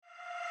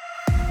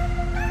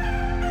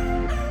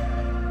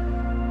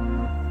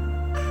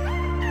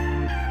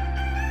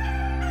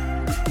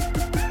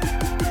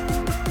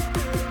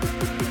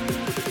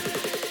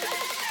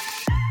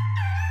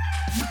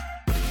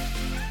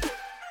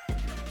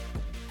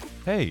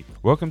Hey,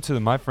 welcome to the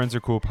My Friends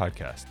Are Cool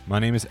podcast. My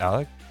name is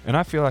Alec, and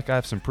I feel like I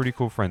have some pretty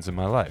cool friends in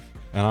my life,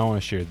 and I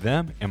want to share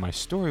them and my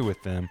story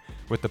with them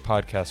with the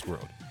podcast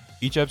world.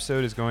 Each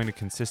episode is going to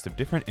consist of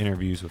different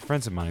interviews with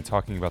friends of mine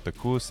talking about the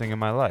coolest thing in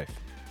my life,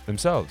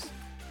 themselves.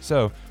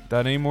 So,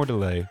 without any more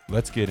delay,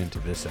 let's get into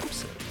this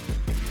episode.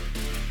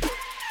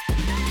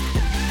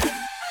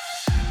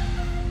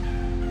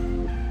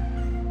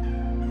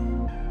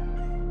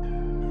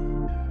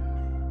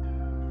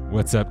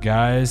 What's up,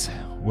 guys?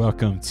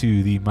 Welcome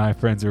to the My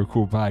Friends Are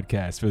Cool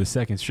podcast. For the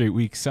second straight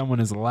week, someone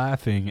is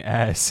laughing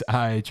as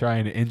I try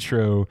and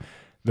intro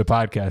the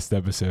podcast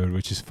episode,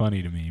 which is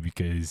funny to me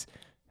because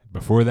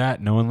before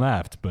that, no one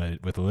laughed.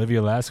 But with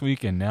Olivia last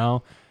week and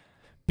now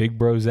Big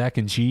Bro Zach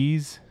and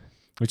Cheese,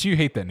 which you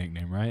hate that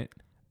nickname, right?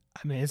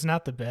 I mean, it's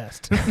not the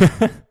best.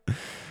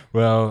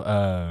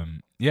 Well,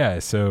 yeah,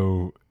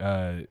 so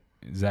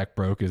Zach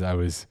broke as I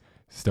was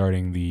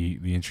starting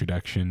the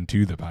introduction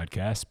to the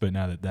podcast, but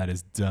now that that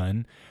is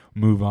done,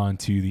 move on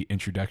to the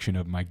introduction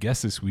of my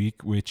guest this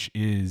week, which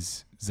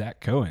is Zach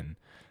Cohen.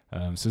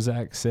 So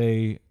Zach,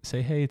 say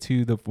hey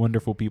to the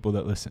wonderful people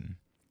that listen.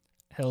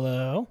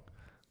 Hello,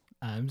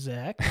 I'm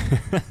Zach.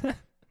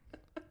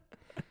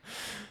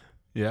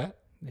 Yeah?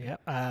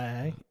 Yep,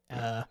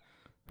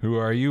 Who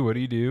are you? What do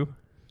you do?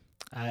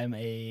 I'm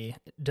a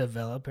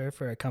developer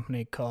for a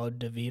company called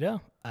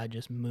DeVita. I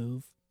just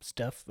move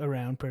stuff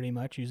around pretty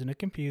much using a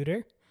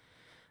computer.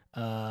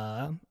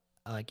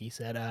 Like he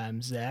said,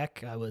 I'm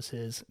Zach. I was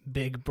his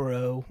big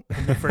bro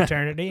in the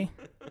fraternity.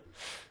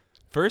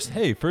 First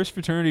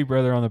fraternity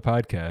brother on the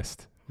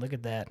podcast. Look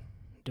at that.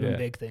 Doing Yeah.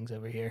 big things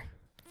over here.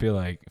 Feel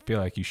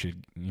like you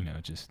should,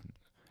 just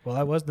Well,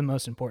 I was the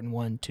most important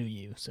one to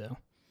you, so.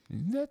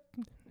 that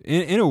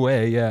in a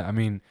way, yeah. I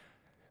mean,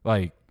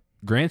 like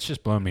Grant's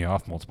just blown me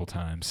off multiple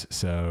times,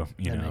 so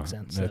That makes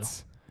sense,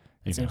 That's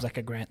It seems like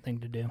a Grant thing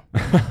to do.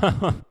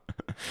 I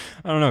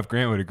don't know if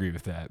Grant would agree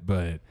with that,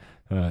 but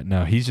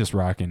no, he's just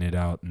rocking it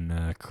out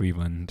in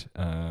Cleveland.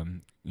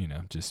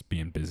 Just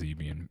being busy,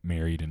 being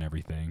married, and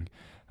everything.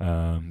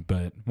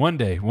 But one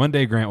day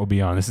Grant will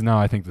be on. This is now,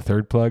 I think, the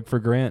third plug for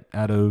Grant.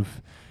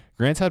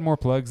 Grant's had more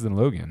plugs than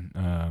Logan,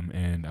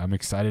 and I'm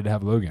excited to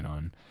have Logan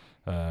on.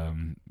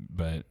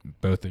 But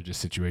both are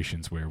just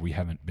situations where we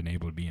haven't been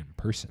able to be in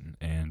person,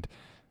 and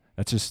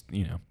that's just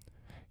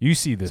you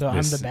see this. So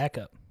I'm the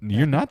backup.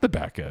 You're not the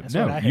backup. That's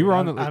what No, I you were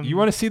on heard. the. You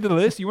want to see the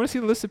list? You want to see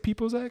the list of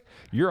people, Zach?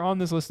 You're on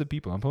this list of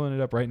people. I'm pulling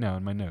it up right now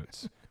in my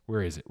notes.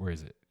 Where is it?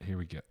 Here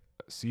we go.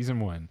 Season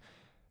 1.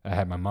 I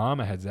had my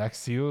mom. I had Zach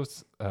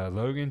Seals,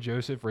 Logan,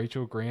 Joseph,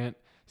 Rachel, Grant,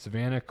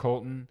 Savannah,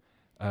 Colton,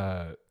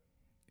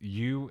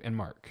 you, and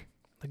Mark.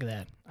 Look at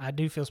that. I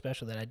do feel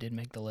special that I did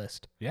make the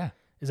list. Yeah.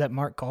 Is that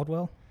Mark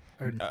Caldwell?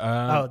 Or,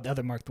 the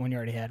other Mark, the one you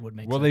already had, would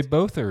make sense. Well, they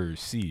both are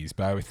C's,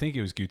 but I would think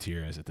it was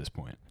Gutierrez at this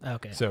point.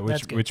 Okay. So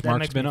that's good. which That Mark's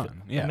makes been me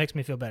on. Yeah. That makes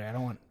me feel better. I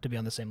don't want to be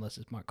on the same list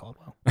as Mark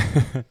Caldwell.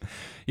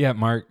 Yeah,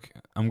 Mark,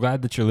 I'm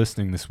glad that you're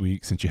listening this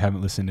week since you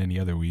haven't listened any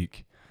other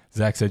week.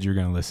 Zach said you're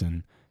going to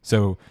listen.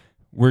 So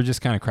we're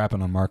just kind of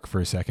crapping on Mark for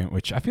a second,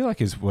 which I feel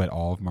like is what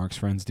all of Mark's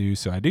friends do.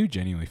 So I do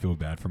genuinely feel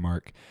bad for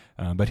Mark.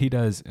 But he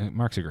does.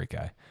 Mark's a great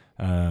guy.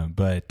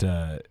 But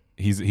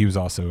he was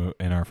also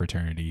in our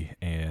fraternity,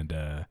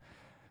 and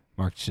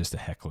Mark's just a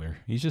heckler.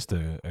 He's just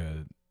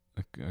a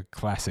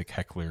classic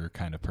heckler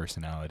kind of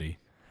personality.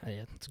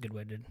 Yeah, that's a good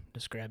way to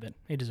describe it.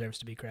 He deserves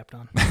to be crapped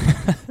on.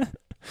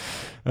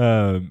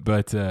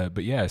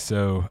 But yeah,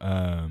 so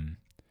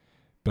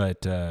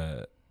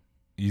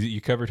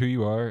you covered who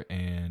you are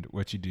and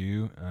what you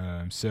do.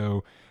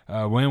 So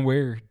when and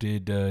where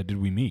did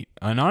we meet?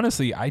 And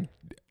honestly,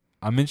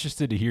 I'm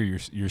interested to hear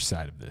your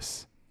side of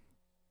this.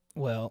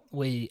 Well,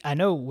 I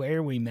know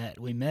where we met.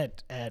 We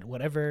met at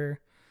whatever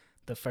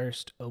the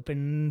first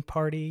open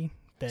party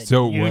that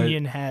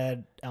Union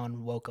had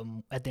on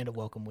Welcome at the end of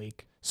Welcome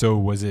Week. So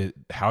was it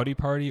Howdy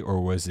Party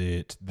or was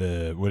it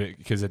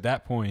because at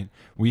that point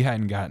we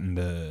hadn't gotten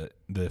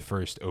the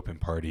first open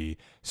party,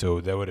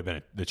 so that would have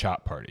been the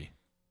Chop Party.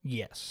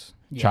 Yes.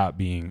 Yeah. Chop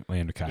being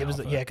Lambda Chi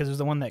Alpha. Because it was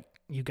the one that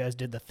you guys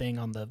did the thing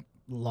on the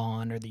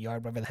lawn or the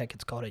yard, whatever the heck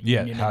it's called at Yeah,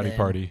 Union. Howdy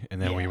Party,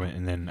 and then we went,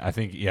 and then I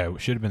think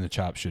it should have been the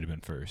Chop should have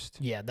been first.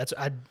 Yeah,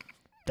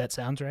 that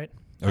sounds right.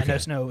 Okay. I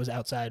just know it was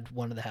outside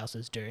one of the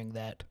houses during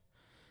that,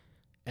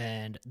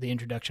 and the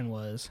introduction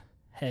was,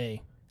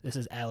 "Hey, this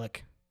is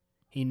Alec.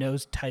 He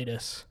knows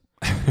Titus."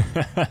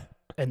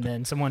 And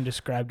then someone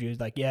described you as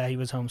like, "Yeah, he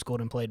was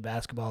homeschooled and played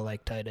basketball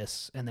like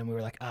Titus." And then we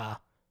were like,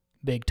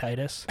 big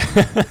Titus.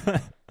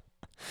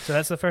 So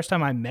that's the first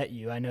time I met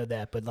you. I know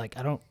that, but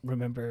I don't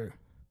remember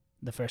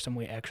the first time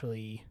we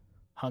actually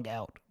hung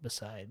out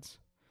besides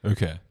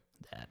Okay.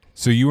 that.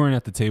 So you weren't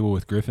at the table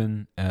with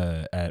Griffin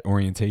at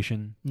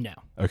orientation? No.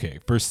 Okay.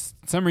 For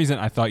some reason,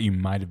 I thought you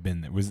might have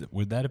been there.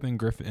 Would that have been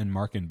Griffin,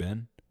 Mark, and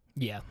Ben?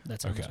 Yeah,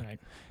 that sounds right.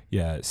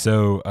 Yeah.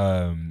 So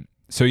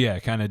yeah,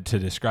 kind of to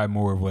describe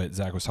more of what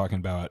Zach was talking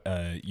about,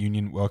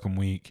 Union Welcome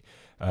Week,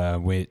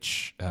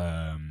 which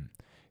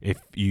if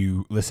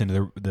you listen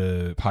to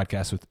the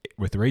podcast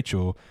with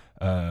Rachel,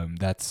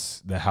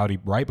 that's the howdy,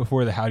 right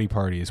before the howdy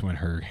party is when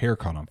her hair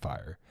caught on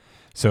fire.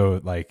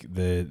 So like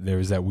there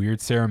was that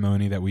weird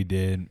ceremony that we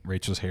did.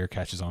 Rachel's hair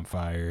catches on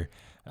fire.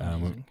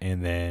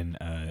 And then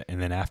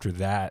after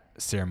that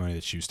ceremony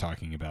that she was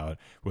talking about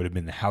would have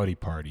been the howdy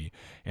party.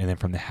 And then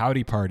from the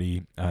howdy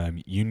party,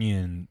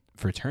 union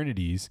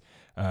fraternities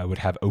would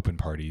have open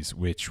parties,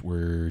 which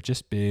were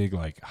just big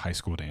like high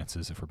school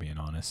dances, if we're being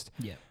honest.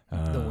 Yeah,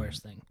 the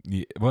worst thing.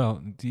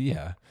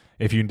 Yeah.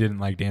 If you didn't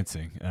like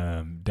dancing,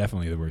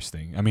 definitely the worst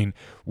thing. I mean,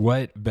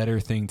 what better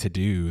thing to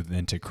do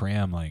than to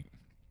cram like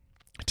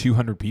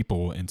 200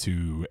 people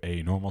into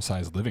a normal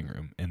sized living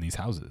room in these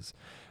houses,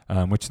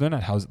 which they're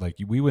not houses. Like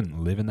we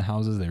wouldn't live in the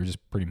houses. They were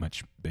just pretty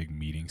much big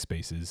meeting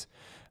spaces.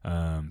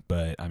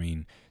 But I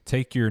mean,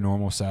 take your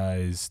normal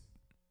sized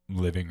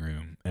living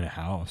room in a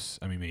house.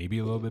 I mean, maybe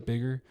a little bit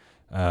bigger.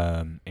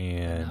 And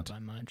not by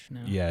much,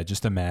 no. Yeah,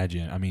 just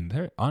imagine. I mean,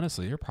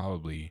 they're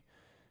probably,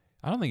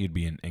 I don't think it'd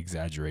be an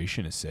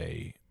exaggeration to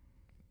say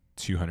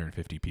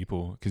 250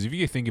 people. Because if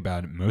you think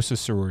about it, most of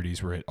the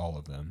sororities were at all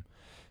of them.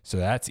 So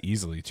that's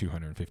easily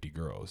 250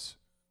 girls.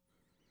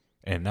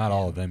 And not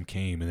all of them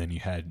came. And then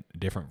you had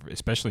different,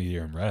 especially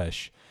during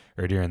Rush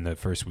or during the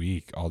first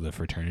week, all the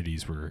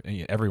fraternities were,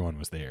 everyone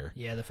was there.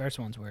 Yeah, the first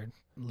ones were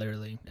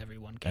literally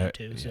everyone came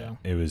too. So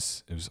it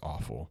was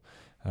awful.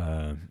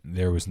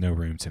 There was no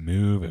room to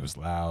move. It was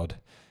loud.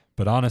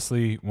 But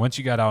honestly, once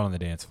you got out on the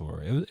dance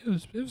floor, it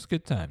was a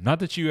good time. Not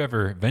that you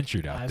ever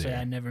ventured out there.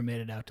 I never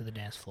made it out to the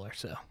dance floor.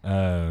 So,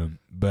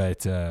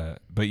 but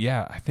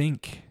yeah,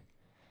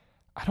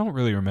 I don't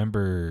really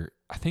remember.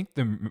 I think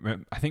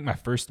my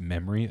first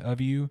memory of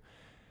you.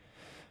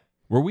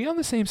 Were we on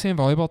the same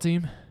volleyball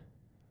team?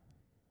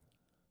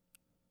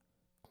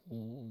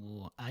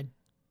 Ooh, I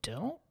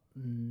don't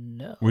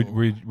know.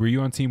 Were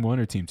you on team 1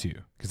 or team 2?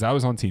 Because I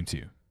was on team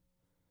 2.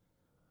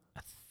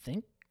 I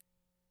think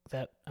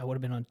that I would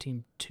have been on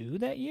team 2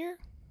 that year,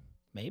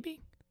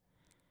 maybe.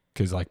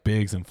 Because like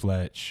Biggs and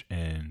Fletch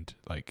and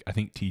like I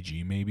think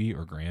TG maybe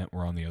or Grant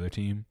were on the other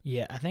team.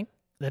 Yeah, I think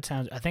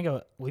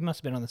we must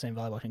have been on the same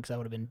volleyball team because I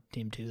would have been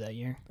team 2 that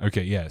year.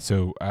 Okay, yeah.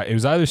 So it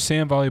was either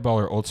Sam Volleyball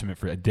or Ultimate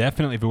Frisbee.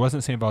 Definitely, if it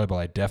wasn't Sam Volleyball,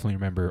 I definitely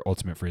remember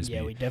Ultimate Frisbee.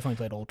 Yeah, we definitely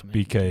played Ultimate.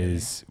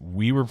 Because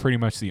we were pretty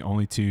much the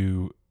only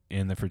two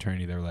in the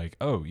fraternity that were like,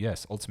 oh,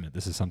 yes, Ultimate.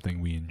 This is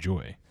something we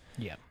enjoy.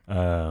 Yeah.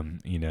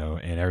 And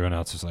everyone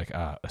else was like,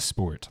 a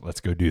sport.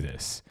 Let's go do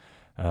this.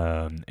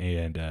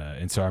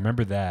 And so I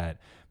remember that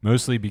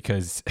mostly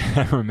because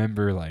I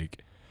remember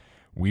like,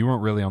 we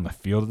weren't really on the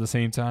field at the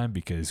same time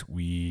because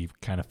we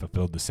kind of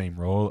fulfilled the same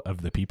role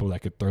of the people that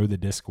could throw the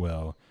disc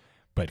well,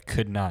 but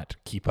could not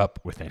keep up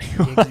with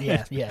anyone.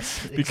 Yes,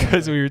 exactly.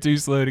 Because we were too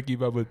slow to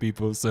keep up with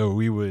people. So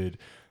we would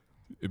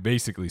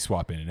basically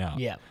swap in and out.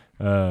 Yeah.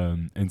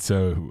 And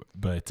so,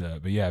 but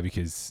yeah,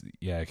 because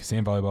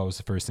Sam Volleyball was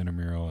the first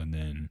intramural and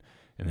then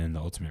the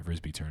Ultimate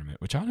Frisbee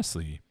tournament, which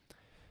honestly,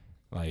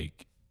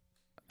 like,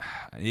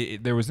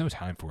 there was no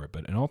time for it,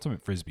 but an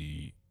Ultimate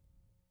Frisbee,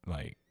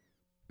 like,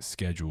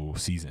 schedule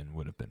season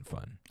would have been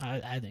fun.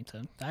 I think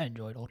so. I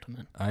enjoyed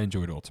Ultimate. I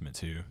enjoyed Ultimate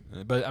too,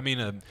 but I mean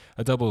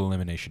a double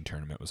elimination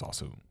tournament was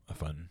also a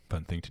fun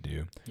thing to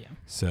do. Yeah.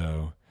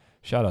 So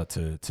shout out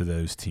to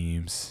those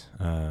teams.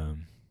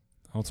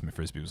 Ultimate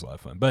Frisbee was a lot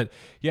of fun, but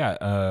yeah.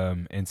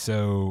 And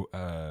so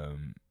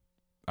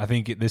I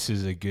think this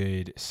is a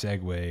good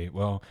segue.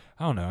 Well,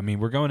 I don't know. I mean,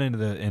 we're going into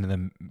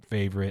the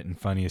favorite and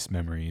funniest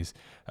memories,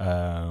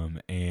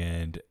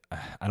 and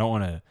I don't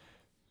want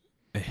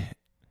to.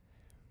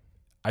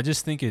 I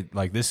just think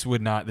this is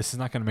not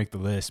going to make the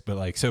list, but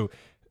like, so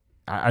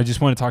I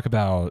just want to talk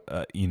about,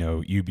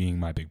 you being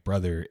my big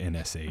brother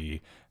in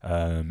SAE,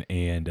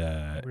 and,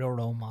 real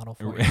role model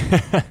for you.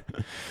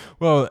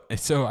 Well,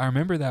 so I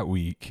remember that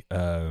week.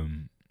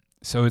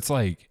 So it's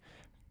like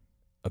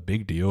a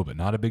big deal, but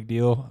not a big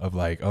deal of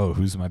like, oh,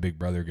 who's my big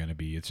brother going to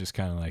be? It's just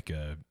kind of like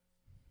a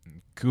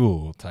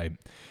cool type.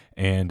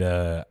 And,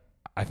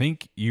 I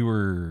think you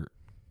were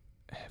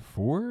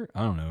 4.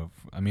 I don't know.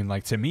 I mean,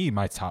 like, to me,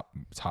 my top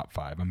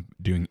 5, I'm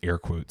doing air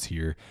quotes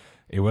here.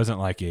 It wasn't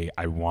like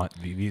I want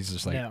these.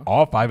 Just like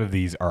all 5 of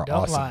these are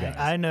Don't awesome lie. guys.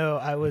 I know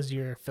I was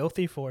your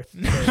filthy 4th.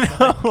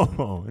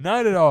 No,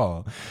 not at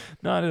all.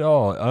 Not at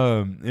all.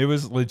 It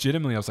was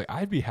legitimately, I was like,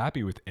 I'd be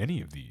happy with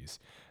any of these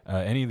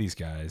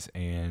guys.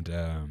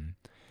 And,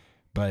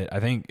 but I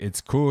think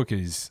it's cool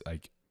because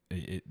like,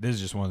 this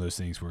is just one of those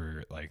things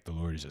where like the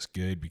Lord is just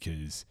good,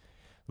 because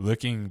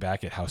looking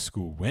back at how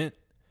school went,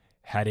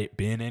 had it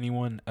been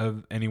anyone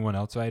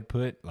else I had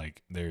put,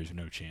 like, there's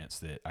no chance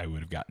that I would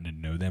have gotten to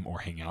know them or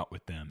hang out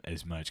with them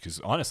as much. Because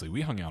honestly,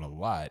 we hung out a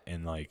lot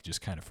and like just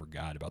kind of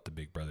forgot about the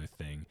big brother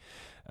thing.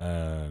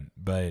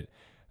 But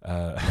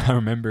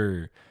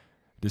I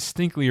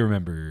distinctly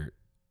remember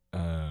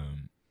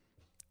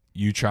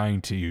you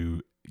trying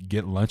to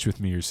get lunch with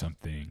me or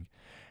something.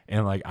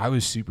 And like, I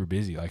was super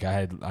busy. Like I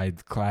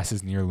had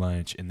classes near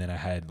lunch, and then I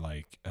had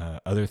like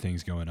other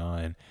things going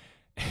on.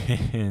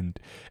 and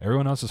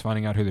everyone else was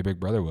finding out who their big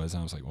brother was.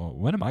 And I was like, well,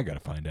 when am I going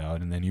to find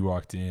out? And then you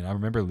walked in. I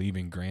remember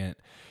leaving Grant,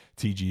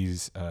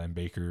 TG's, and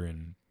Baker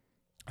and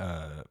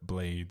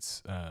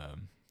Blade's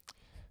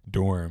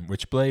dorm,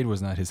 which Blade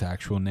was not his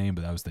actual name,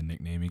 but that was the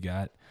nickname he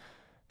got.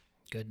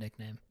 Good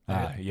nickname.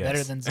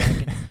 Yes.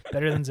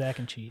 Better than Zach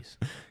and Cheese.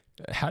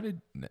 How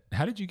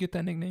did you get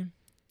that nickname?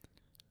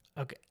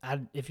 Okay,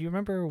 if you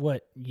remember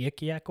what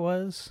Yik Yak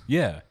was,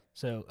 Yeah.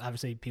 so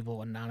obviously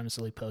people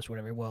anonymously post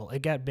whatever. Well,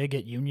 it got big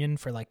at Union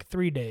for like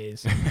 3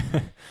 days,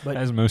 but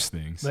as most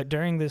things. But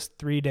during this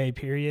 3-day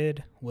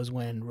period was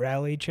when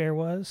Rally Chair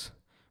was,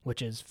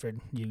 which is, for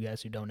you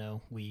guys who don't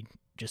know, we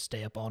just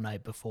stay up all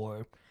night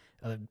before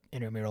an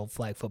intramural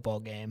flag football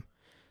game,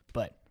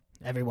 but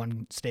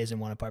everyone stays in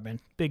one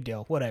apartment. Big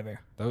deal, whatever.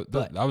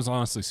 That was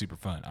honestly super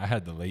fun. I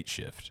had the late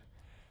shift.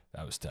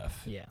 That was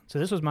tough. Yeah. So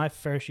this was my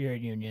first year at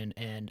Union,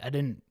 and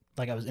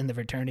I was in the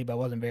fraternity, but I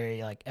wasn't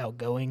very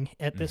outgoing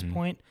at this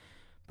point.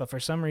 But for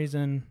some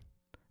reason,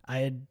 I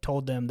had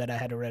told them that I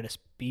had to write a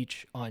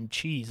speech on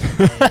cheese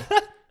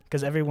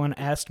because everyone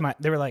asked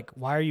they were like,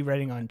 "Why are you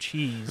writing on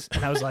cheese?"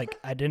 And I was like,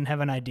 I didn't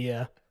have an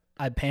idea.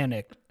 I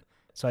panicked,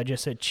 so I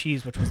just said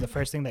cheese, which was the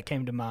first thing that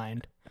came to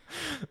mind.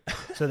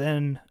 So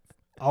then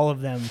all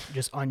of them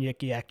just on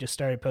Yik Yak just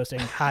started posting,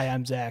 "Hi,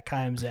 I'm Zach.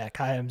 Hi, I'm Zach.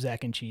 Hi, I'm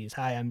Zach and Cheese.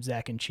 Hi, I'm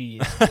Zach and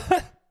Cheese."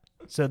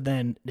 So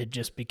then it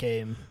just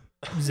became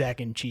Zach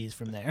and Cheese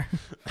from there,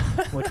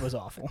 which was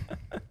awful.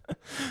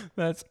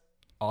 That's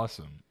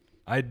awesome.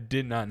 I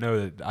did not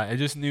know that. I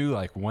just knew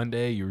like one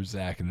day you were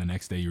Zach and the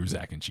next day you were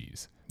Zach and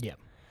Cheese. Yeah,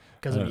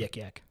 because of Yik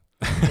Yak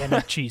and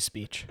a cheese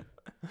speech.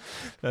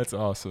 That's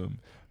awesome.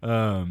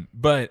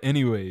 But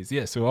anyways,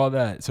 yeah, so all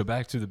that, so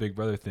back to the big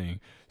brother thing.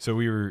 So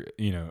we were,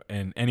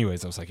 and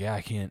anyways, I was like, yeah,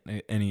 I can't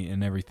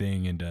and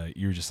everything. And,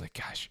 you were just like,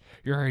 gosh,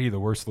 you're already the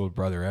worst little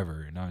brother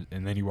ever.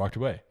 And then you walked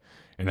away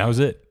and that was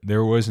it.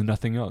 There was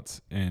nothing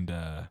else. And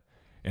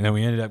then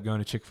we ended up going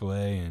to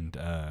Chick-fil-A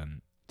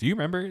and, do you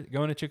remember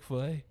going to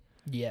Chick-fil-A?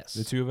 Yes.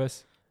 The two of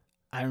us?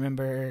 I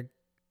remember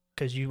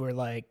because you were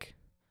like,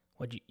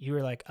 you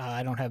were like,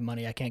 I don't have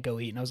money. I can't go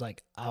eat. And I was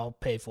like, I'll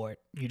pay for it.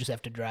 You just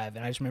have to drive.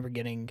 And I just remember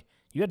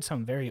you had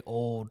some very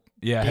old,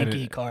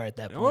 dinky car at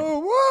that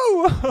point.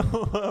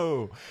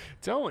 Whoa.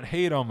 Don't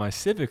hate on my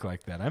Civic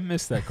like that. I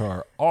miss that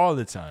car all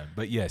the time.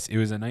 But yes, it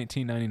was a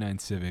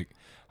 1999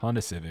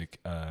 Honda Civic.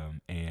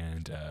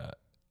 And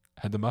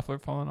had the muffler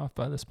fallen off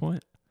by this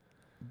point?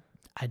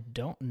 I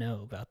don't know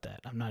about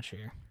that. I'm not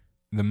sure.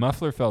 The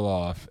muffler fell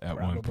off at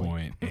Probably. one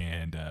point,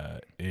 and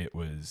it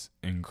was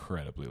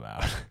incredibly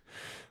loud.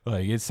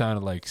 Like, it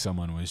sounded like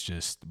someone was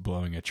just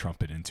blowing a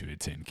trumpet into a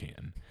tin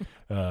can.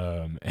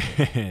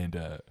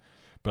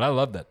 But I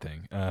love that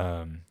thing.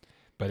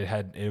 But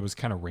it was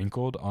kind of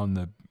wrinkled on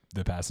the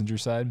passenger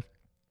side,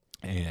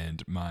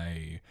 and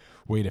my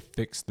way to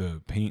fix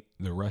the paint,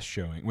 the rust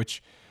showing,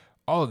 which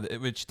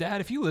Dad,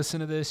 if you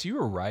listen to this, you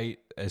were right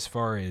as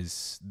far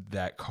as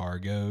that car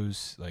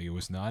goes. Like, it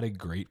was not a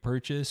great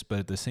purchase, but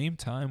at the same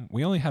time,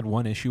 we only had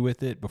one issue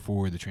with it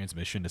before the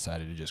transmission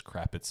decided to just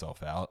crap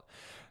itself out.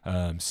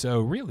 So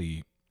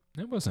really,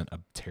 it wasn't a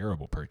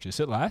terrible purchase.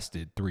 It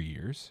lasted 3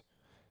 years.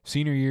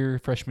 Senior year,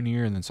 freshman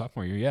year, and then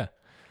sophomore year, yeah.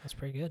 That's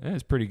pretty good. It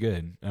was pretty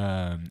good.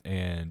 But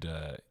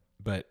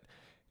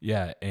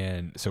yeah,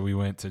 and so we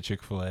went to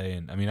Chick-fil-A,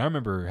 and I mean, I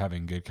remember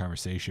having good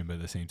conversation, but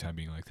at the same time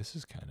being like, this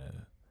is kind of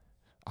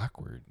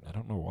awkward. I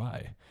don't know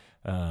why.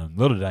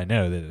 Little did I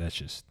know that that's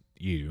just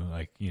you.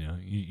 Like,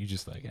 you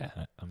just like, yeah,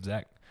 I'm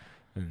Zach.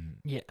 And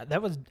yeah,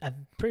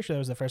 I'm pretty sure that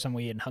was the first time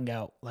we had hung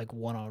out like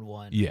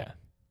one-on-one. Yeah.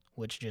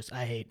 Which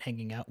I hate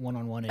hanging out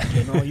one-on-one in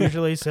general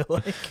usually. So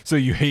like. So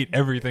you hate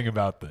everything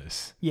about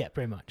this. Yeah,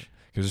 pretty much.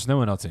 Because there's no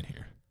one else in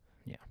here.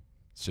 Yeah.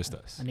 It's just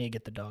us. I need to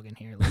get the dog in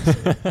here.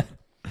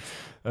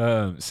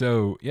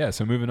 So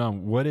moving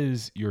on, what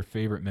is your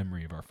favorite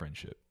memory of our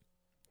friendship?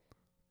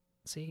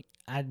 See,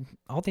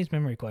 all these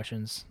memory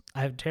questions,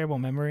 I have terrible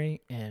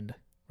memory, and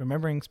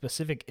remembering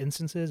specific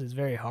instances is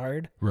very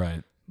hard.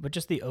 Right. But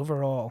just the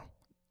overall,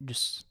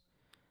 just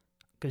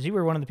because you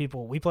were one of the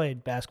people, we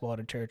played basketball at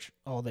a church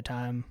all the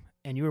time,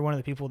 and you were one of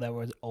the people that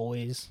was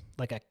always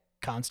like a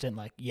constant,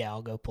 like, yeah,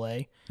 I'll go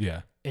play.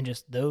 Yeah. And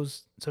just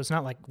those, so it's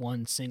not like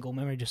one single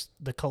memory, just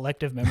the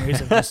collective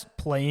memories of just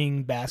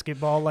playing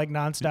basketball like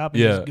nonstop and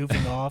just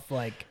goofing off,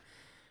 like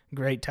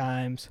great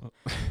times.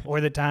 Or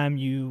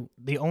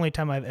the only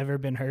time I've ever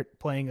been hurt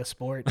playing a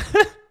sport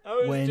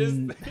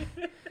when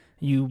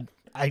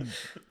I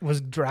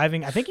was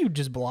driving, I think you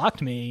just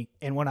blocked me,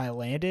 and when I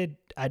landed,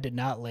 I did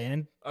not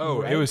land.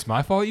 Oh, right. It was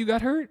my fault you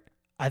got hurt?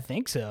 I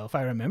think so, if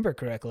I remember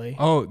correctly.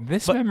 Oh,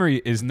 this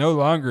memory is no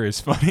longer as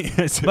funny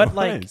as it was.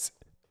 Like,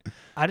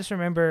 I just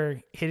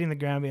remember hitting the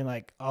ground being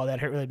like, oh,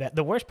 that hurt really bad.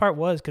 The worst part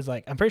was because,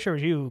 like, I'm pretty sure it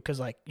was you because,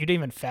 like, you didn't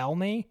even foul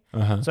me. So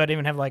I didn't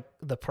even have, like,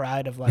 the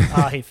pride of,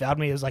 like, he fouled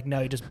me. It was like,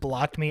 no, he just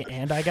blocked me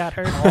and I got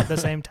hurt all at the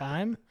same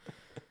time.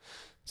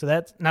 So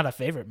that's not a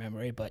favorite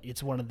memory, but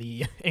it's one of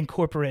the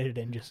incorporated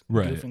in just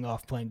goofing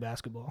off playing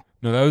basketball.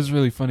 No, that was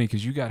really funny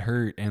because you got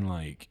hurt and,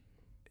 like,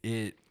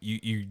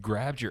 you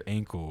grabbed your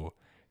ankle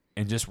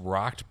and just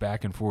rocked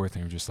back and forth,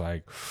 and you're just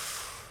like,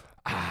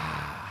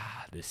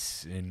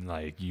 this, and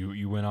like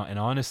you went on. And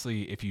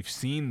honestly, if you've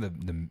seen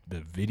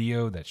the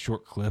video, that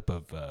short clip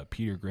of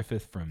Peter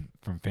Griffith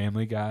from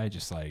Family Guy,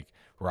 just like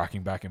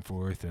rocking back and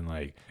forth and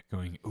like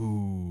going,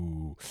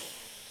 ooh,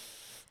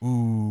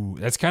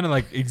 that's kind of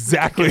like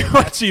exactly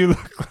what you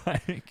look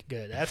like.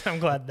 Good. I'm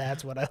glad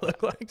that's what I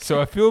look like. So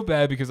I feel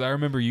bad because I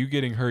remember you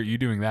getting hurt, you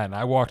doing that, and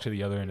I walked to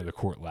the other end of the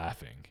court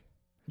laughing.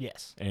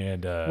 Yes.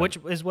 And which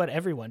is what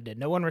everyone did.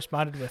 No one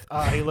responded with,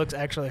 "Oh, he looks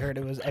actually hurt."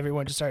 It was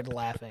everyone just started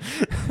laughing.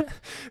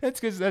 That's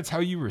because that's how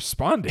you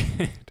responded.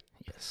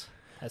 Yes,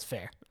 that's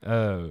fair.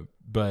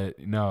 But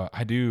no,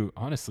 I do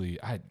honestly.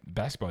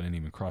 Basketball didn't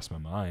even cross my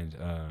mind.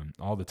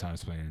 All the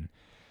times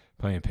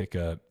playing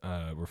pickup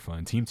were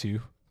fun. Team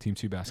two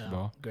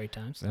basketball. Oh, great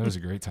times. That was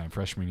a great time.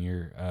 Freshman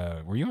year.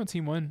 Were you on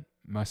Team 1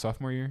 my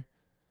sophomore year?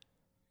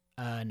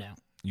 No.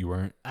 You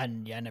weren't? I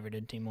never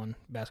did Team 1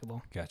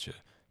 basketball. Gotcha.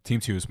 Team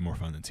 2 is more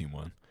fun than Team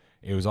 1.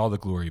 It was all the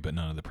glory, but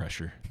none of the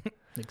pressure.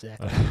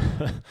 Exactly.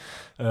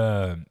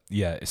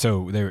 Yeah.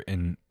 So they're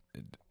in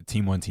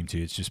Team 1, Team 2.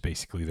 It's just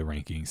basically the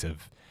rankings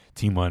of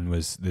Team 1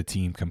 was the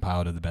team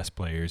compiled of the best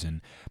players.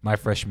 And my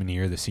freshman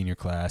year, the senior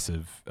class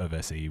of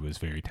SAE was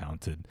very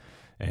talented.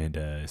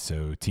 And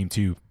so Team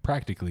 2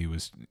 practically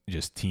was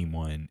just Team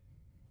 1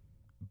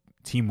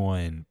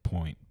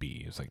 point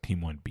B. It was like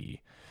Team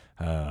 1B.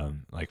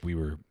 Like we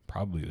were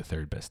probably the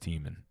third best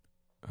team and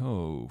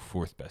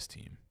fourth best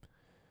team.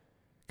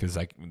 Because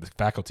like the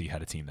faculty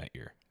had a team that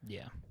year.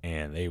 Yeah.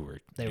 And they were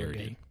dirty.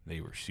 Good. They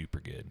were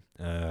super good.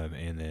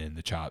 And then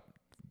the CHOP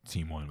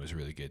Team 1 was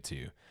really good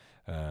too.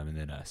 And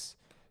then us.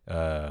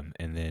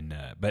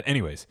 But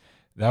anyways,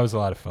 that was a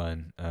lot of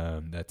fun.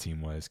 That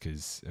team was,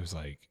 because it was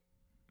like,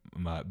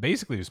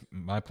 basically it was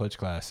my pledge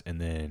class and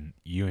then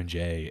you and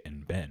Jay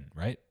and Ben,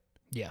 right?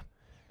 Yeah.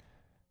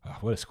 Oh,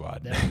 what a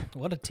squad.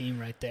 What a team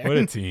right there. What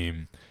a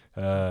team.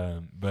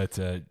 But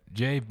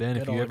Jay, Ben,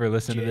 Good if you old ever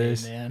listen to Jay,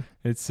 this, man.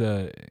 it's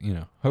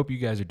hope you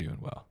guys are doing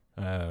well.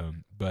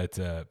 But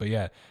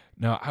yeah,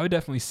 no, I would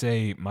definitely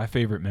say my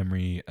favorite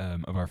memory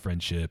of our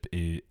friendship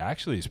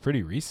is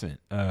pretty recent.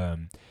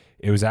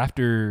 It was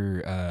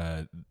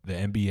after the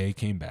NBA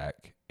came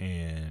back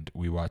and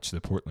we watched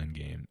the Portland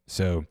game.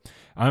 So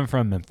I'm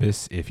from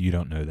Memphis, if you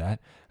don't know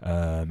that.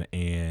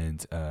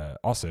 And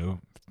also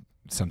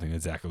something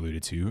that Zach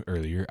alluded to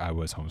earlier, I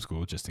was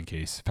homeschooled, just in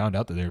case. Found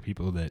out that there are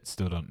people that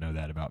still don't know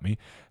that about me.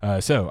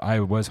 So I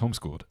was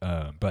homeschooled.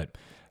 But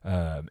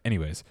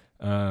anyways,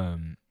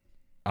 I'm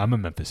a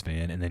Memphis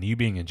fan. And then you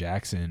being in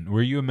Jackson,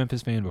 were you a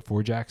Memphis fan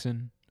before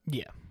Jackson?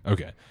 Yeah.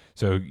 Okay.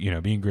 So,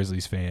 being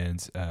Grizzlies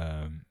fans,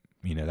 that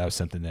was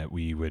something that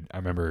I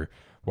remember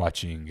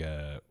watching,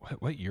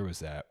 what year was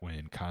that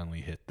when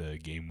Conley hit the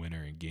game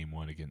winner in game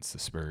 1 against the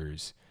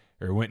Spurs?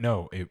 It went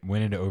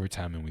into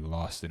overtime and we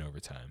lost in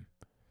overtime.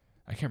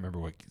 I can't remember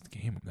what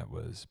game that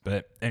was.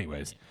 But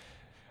anyways,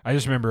 I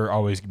just remember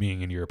always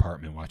being in your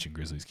apartment watching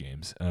Grizzlies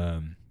games.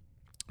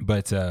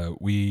 But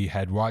we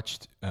had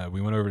watched,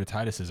 we went over to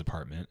Titus's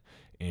apartment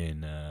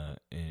in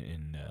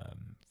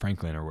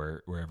Franklin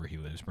or wherever he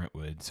lives,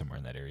 Brentwood, somewhere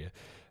in that area.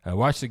 I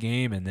watched the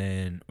game and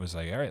then was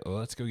like, all right, well,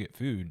 let's go get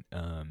food.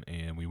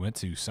 And we went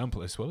to some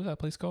place. What was that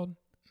place called?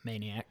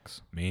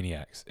 Maniacs.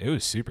 It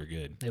was super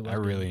good. I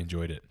really good.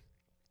 enjoyed it.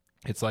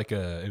 It's like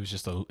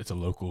it's a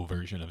local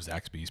version of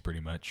Zaxby's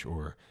pretty much,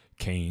 or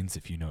Cane's,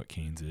 if you know what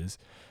Cane's is.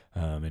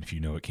 And if you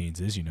know what Cane's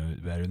is, you know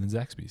it better than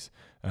Zaxby's.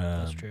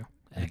 That's true.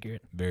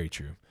 Accurate. Very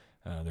true.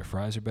 Their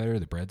fries are better.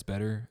 The bread's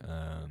better.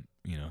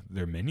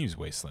 Their menu's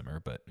way slimmer,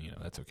 but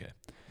that's okay.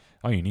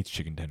 All you need is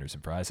chicken tenders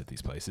and fries at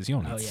these places. You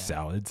don't need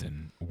salads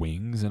and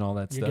wings and all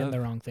that stuff. You're getting the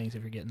wrong things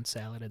if you're getting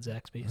salad at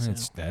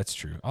Zaxby's. That's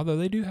true. Although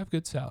they do have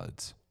good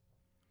salads.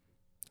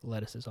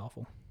 Lettuce is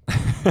awful.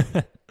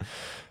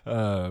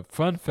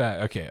 Fun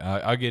fact. Okay,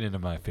 I'll get into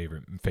my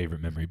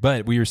favorite memory.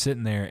 But we were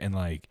sitting there and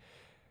like,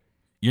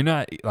 you're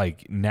not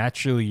like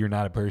naturally you're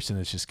not a person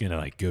that's just gonna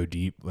like go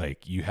deep.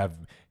 Like you have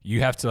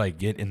to like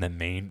get in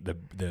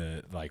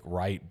the like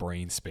right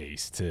brain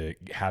space to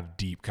have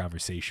deep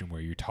conversation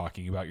where you're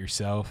talking about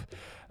yourself,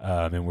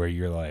 and where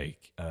you're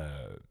like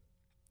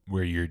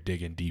where you're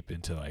digging deep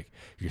into like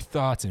your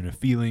thoughts and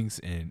feelings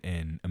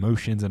and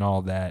emotions and all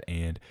of that.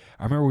 And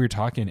I remember we were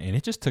talking and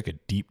it just took a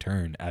deep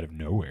turn out of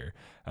nowhere.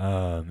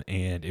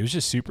 And it was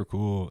just super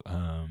cool.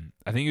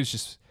 I think it was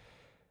just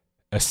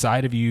a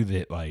side of you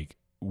that like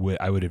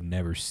I would have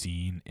never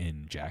seen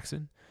in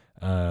Jackson.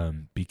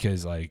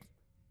 Because like,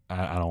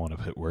 I don't want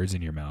to put words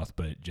in your mouth,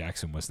 but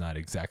Jackson was not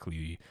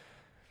exactly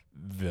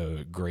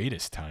the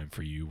greatest time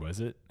for you, was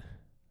it?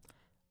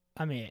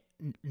 I mean,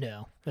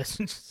 no. That's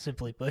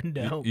simply put,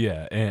 no.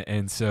 Yeah,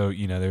 and so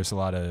there's a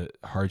lot of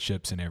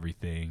hardships and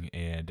everything,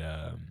 and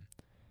I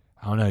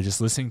don't know,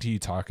 just listening to you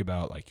talk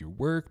about like your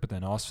work, but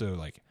then also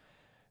like,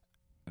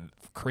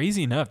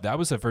 crazy enough, that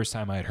was the first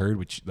time I had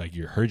heard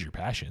your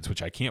passions,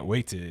 which I can't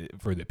wait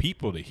for the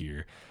people to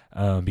hear,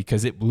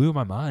 because it blew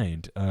my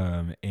mind,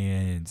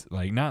 and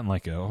like not in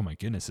like a oh my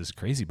goodness this is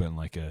crazy, but in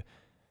like a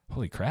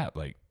holy crap,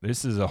 like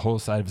this is a whole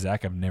side of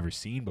Zach I've never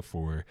seen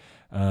before.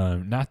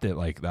 Not that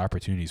like the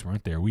opportunities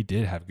weren't there. We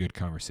did have good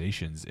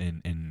conversations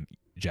in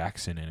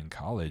Jackson and in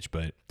college,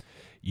 but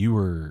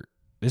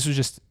this was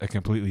just a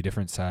completely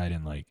different side.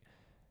 And like,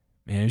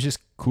 man, it was just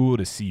cool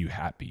to see you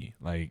happy.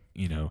 Like,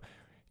 you know,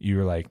 you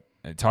were like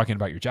talking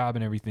about your job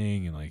and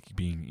everything and like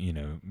being, you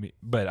know,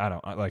 but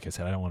like I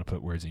said, I don't want to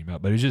put words in your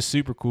mouth, but it was just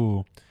super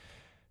cool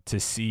to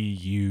see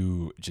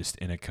you just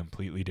in a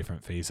completely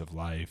different phase of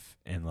life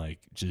and like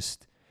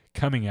just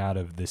coming out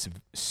of this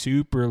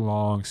super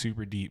long,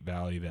 super deep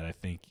valley that I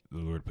think the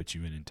Lord put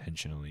you in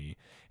intentionally,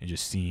 and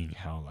just seeing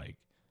how like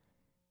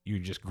you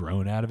just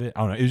grown out of it.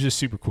 I don't know. It was just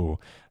super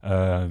cool.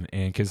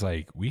 And cause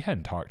like we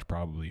hadn't talked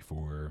probably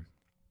for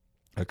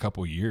a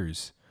couple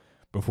years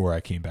before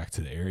I came back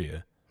to the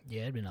area.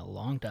 Yeah, it'd been a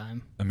long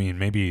time. I mean,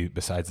 maybe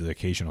besides the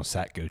occasional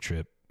Satco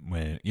trip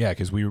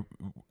cause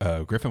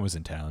Griffin was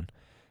in town.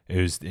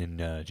 It was in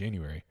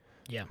January.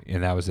 Yeah.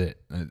 And that was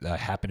it. I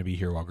happened to be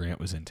here while Grant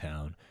was in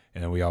town.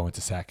 And then we all went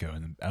to Satco.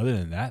 And other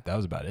than that, that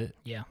was about it.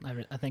 Yeah.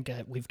 I think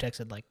we've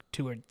texted like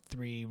 2 or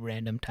 3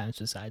 random times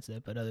besides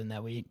that. But other than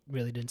that, we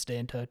really didn't stay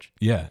in touch.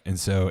 Yeah. And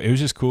so it was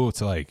just cool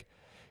to like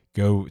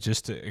go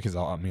just to, because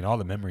I mean, all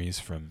the memories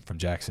from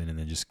Jackson and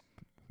then just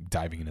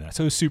diving into that.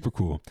 So it was super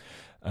cool.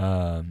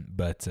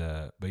 But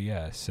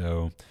yeah,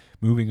 so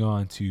moving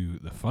on to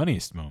the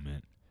funniest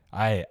moment,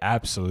 I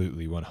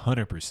absolutely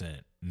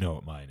 100% know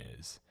what mine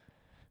is.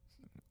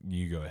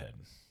 You go ahead.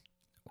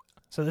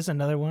 So this is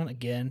another one,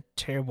 again,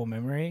 terrible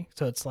memory.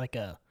 So it's like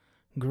a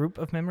group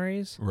of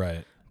memories.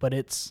 Right. But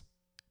it's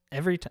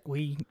every time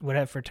we would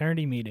have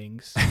fraternity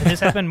meetings. And this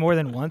happened more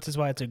than once, is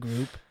why it's a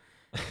group.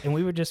 And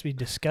we would just be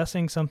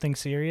discussing something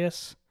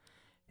serious,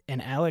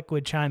 and Alec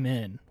would chime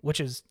in, which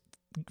is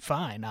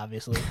fine,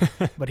 obviously.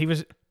 But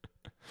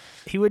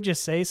he would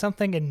just say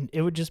something, and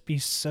it would just be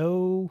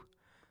so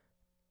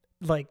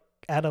like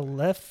out of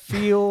left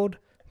field,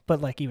 but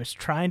like he was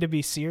trying to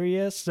be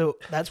serious. So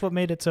that's what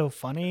made it so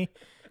funny,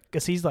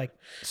 because he's like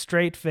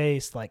straight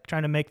faced, like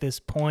trying to make this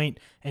point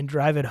and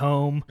drive it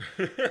home.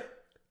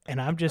 And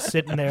I'm just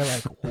sitting there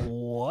like,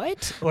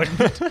 what? Or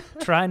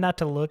try not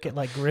to look at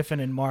like Griffin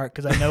and Mark,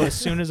 because I know as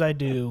soon as I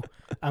do,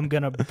 I'm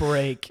going to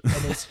break.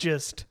 And it's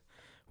just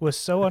was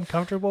so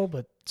uncomfortable,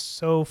 but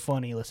so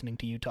funny listening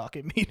to you talk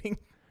at meeting.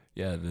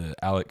 Yeah, the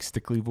Alex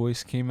Stickley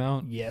voice came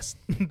out. Yes,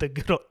 the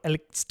good old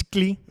Alex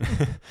Stickley.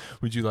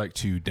 Would you like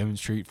to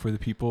demonstrate for the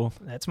people?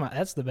 That's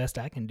the best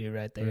I can do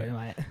right there.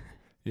 Right.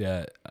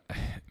 Yeah,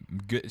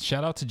 good.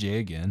 Shout out to Jay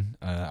again.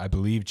 I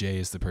believe Jay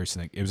is the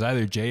person it was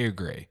either Jay or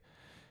Gray.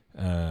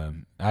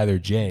 Either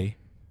Jay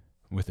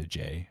with a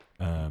J,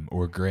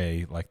 or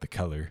Gray, like the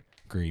color,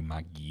 Gray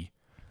Maggie.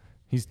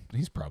 He's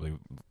probably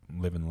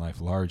living life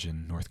large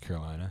in North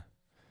Carolina.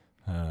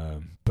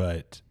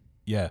 But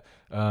yeah,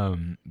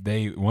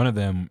 one of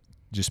them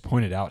just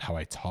pointed out how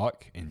I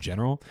talk in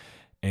general.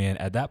 And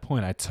at that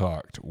point I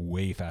talked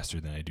way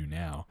faster than I do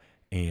now.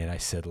 And I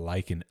said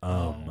like and a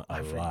lot.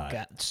 I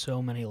forgot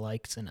so many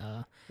likes and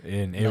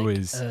And it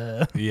was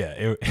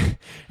yeah.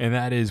 And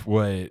that is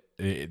what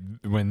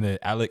when the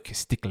Alec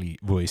Stickley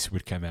voice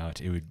would come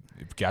out,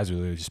 guys would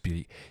literally just be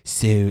like,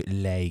 so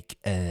like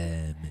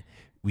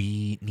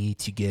we need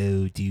to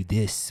go do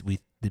this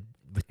with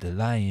the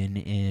lion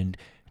and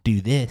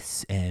do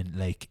this and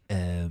that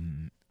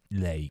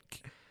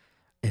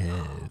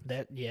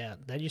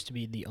used to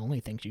be the only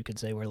things you could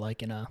say were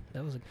like and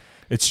that was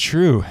it's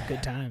true.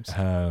 Good times.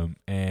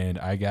 And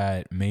I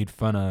got made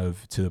fun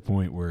of to the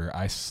point where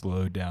I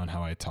slowed down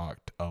how I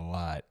talked a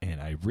lot, and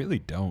I really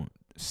don't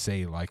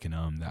say like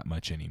and that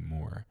much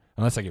anymore,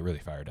 unless I get really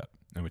fired up,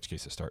 in which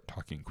case I start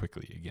talking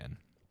quickly again.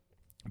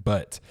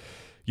 But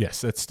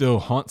yes, that still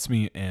haunts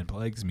me and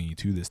plagues me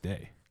to this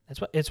day.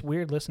 It's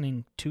weird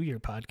listening to your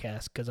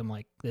podcast, because I'm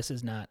like, this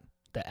is not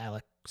the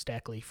Alec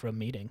Stackley from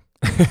meeting.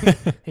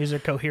 These are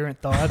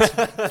coherent thoughts,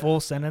 full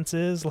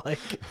sentences. Like,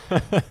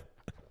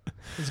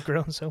 he's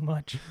grown so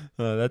much.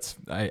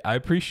 I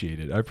appreciate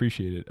it.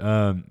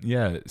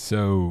 Yeah.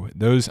 So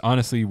those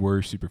honestly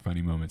were super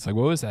funny moments. Like,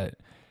 what was that?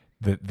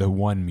 The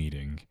one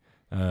meeting.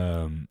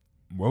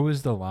 What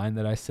was the line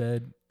that I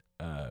said?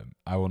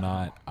 I will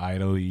not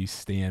idly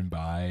stand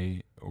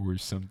by, or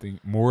something.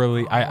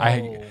 Morally,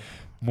 I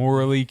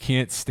morally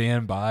can't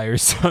stand by, or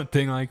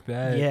something like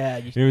that. Yeah.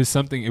 It was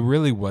something. It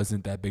really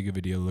wasn't that big of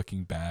a deal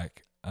looking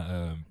back.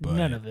 But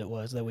none of it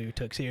was that we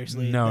took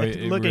seriously. No,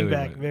 looking really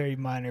back, wasn't. very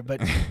minor.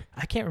 But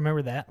I can't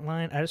remember that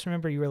line. I just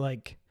remember you were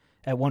like,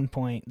 at one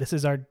point, this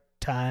is our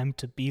time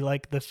to be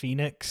like the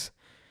Phoenix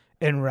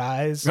and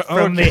rise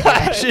from the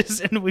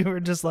ashes. And we were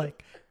just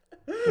like,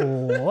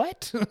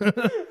 what?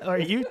 Are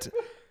you?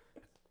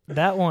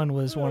 That one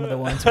was one of the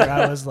ones where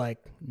I was like,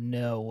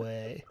 no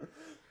way.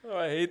 Oh,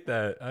 I hate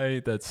that. I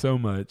hate that so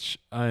much.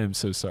 I am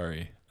so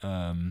sorry.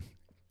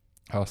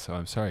 Also,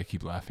 I'm sorry I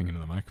keep laughing into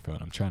the microphone.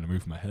 I'm trying to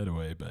move my head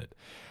away, but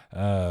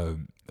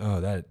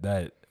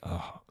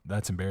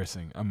that's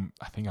embarrassing.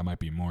 I think I might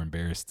be more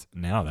embarrassed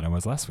now than I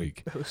was last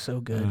week. It was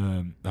so good.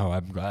 I'm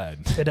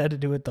glad. It had to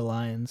do with the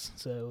Lions,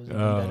 so it was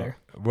even better.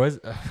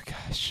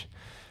 Gosh.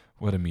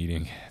 What a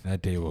meeting.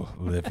 That day will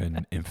live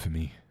in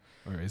infamy.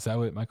 Or is that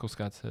what Michael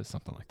Scott says?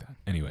 Something like that.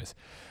 Anyways.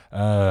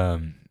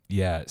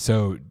 Yeah.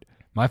 So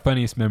my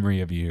funniest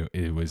memory of you,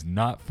 it was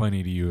not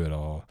funny to you at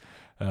all.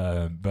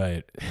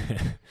 But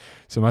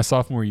so my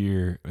sophomore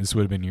year, this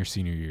would have been your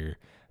senior year.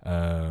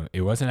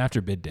 It wasn't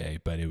after bid day,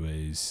 but it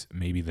was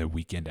maybe the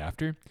weekend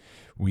after.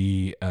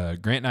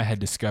 Grant and I had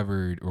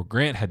discovered, or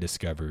Grant had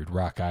discovered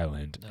Rock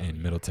Island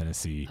in Middle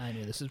Tennessee. I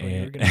knew this is what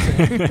you were going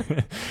to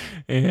say.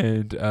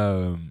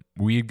 And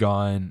we had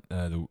gone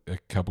a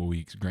couple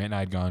weeks. Grant and I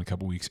had gone a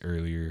couple weeks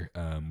earlier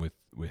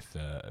with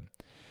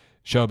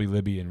Shelby,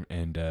 Libby,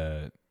 and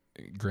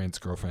Grant's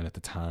girlfriend at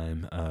the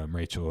time,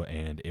 Rachel,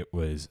 and it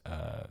was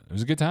a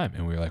good time.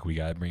 And we were like, we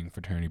got to bring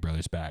fraternity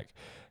brothers back.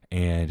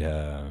 And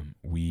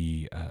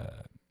here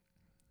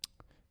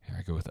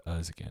I go with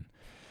us again.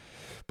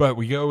 But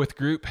we go with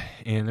group,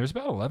 and there's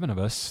about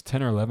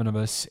 10 or 11 of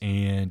us,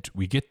 and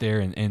we get there,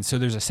 and so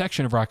there's a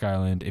section of Rock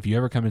Island. If you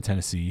ever come to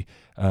Tennessee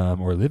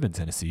or live in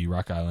Tennessee,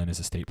 Rock Island is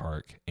a state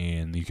park,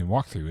 and you can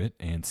walk through it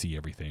and see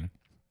everything.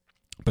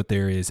 But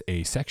there is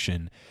a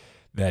section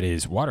that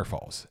is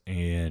waterfalls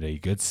and a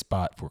good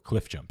spot for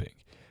cliff jumping,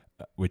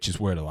 which is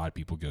where a lot of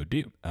people go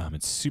do.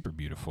 It's super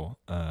beautiful,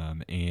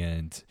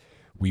 and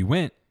we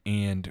went,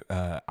 and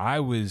I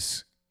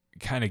was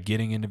kind of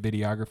getting into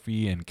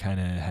videography and kind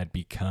of had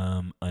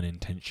become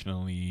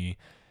unintentionally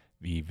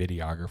the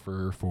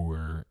videographer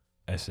for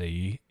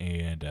SAE,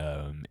 and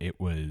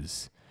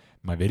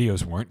my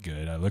videos weren't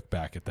good. I look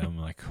back at them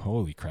like,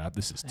 holy crap,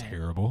 this is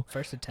terrible.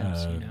 First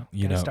attempts,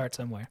 gotta start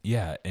somewhere.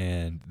 Yeah,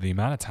 and the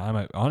amount of time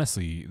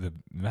the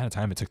amount of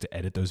time it took to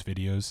edit those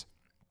videos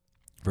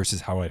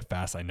versus how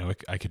fast I know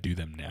I could do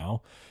them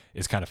now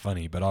is kind of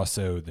funny. But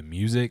also the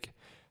music,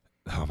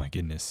 oh my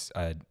goodness,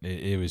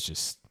 it was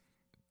just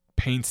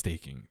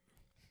painstaking.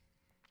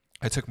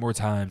 I took more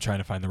time trying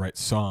to find the right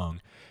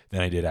song than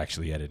I did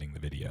actually editing the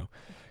video.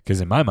 Because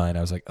in my mind,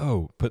 I was like,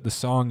 oh, put the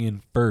song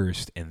in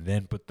first and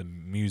then put the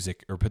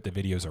music, or put the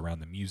videos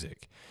around the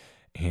music.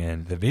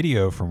 And the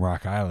video from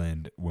Rock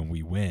Island when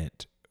we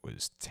went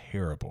was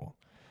terrible.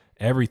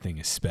 Everything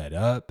is sped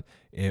up.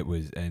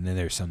 And then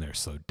there's some that are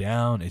slowed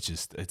down.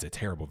 It's a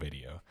terrible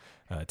video,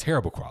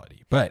 terrible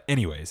quality. But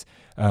anyways,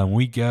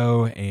 we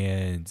go,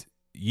 and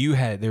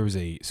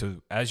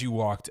so as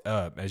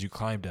you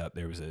climbed up,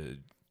 there was a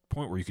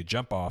point where you could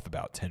jump off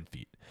about 10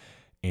 feet.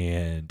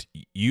 And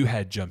you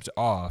had jumped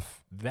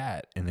off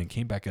that and then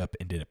came back up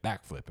and did a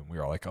backflip. And we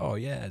were all like, oh,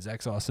 yeah,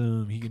 Zach's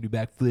awesome. He can do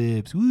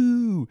backflips.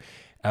 Woo!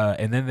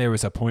 And then there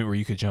was a point where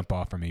you could jump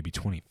off from maybe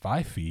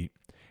 25 feet.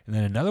 And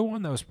then another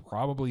one that was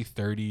probably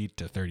 30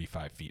 to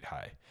 35 feet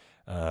high.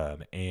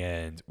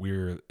 And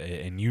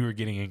you were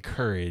getting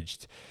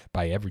encouraged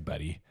by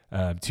everybody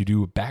to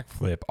do a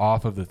backflip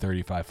off of the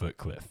 35-foot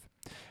cliff.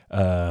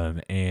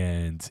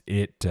 And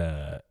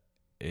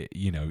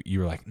you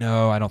were like,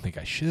 no, I don't think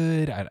I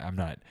should. I'm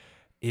not.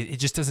 It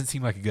just doesn't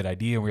seem like a good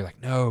idea. And we're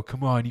like, no,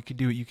 come on, you can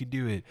do it. You can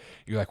do it.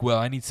 You're like, well,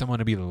 I need someone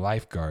to be the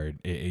lifeguard.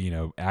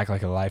 Act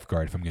like a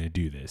lifeguard if I'm going to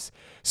do this.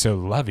 So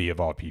Lovey,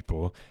 of all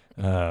people,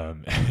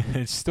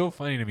 it's still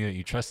funny to me that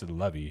you trusted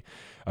Lovey,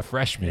 a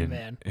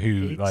freshman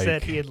who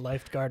said he had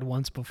lifeguard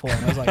once before,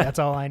 and I was like, that's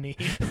all I need.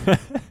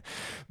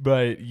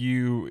 But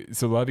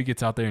so Lovey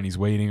gets out there and he's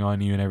waiting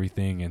on you and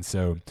everything. And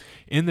so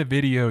in the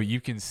video,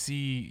 you can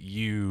see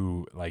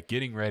you like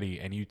getting ready,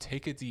 and you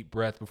take a deep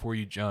breath before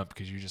you jump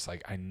because you're just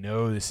like, I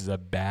know this is a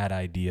bad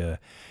idea.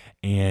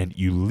 And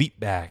you leap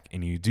back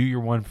and you do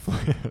your one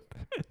flip,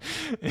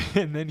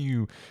 and then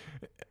you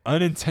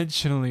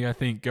unintentionally, I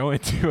think, go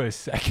into a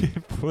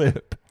second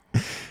flip,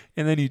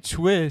 and then you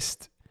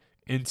twist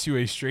into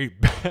a straight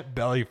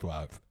belly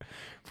flop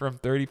from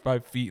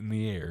 35 feet in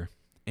the air.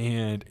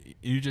 And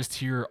you just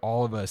hear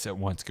all of us at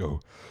once go,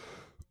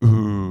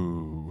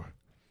 ooh.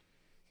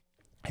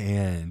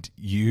 And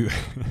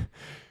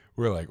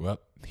we're like, well,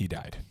 he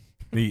died.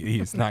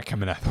 He's not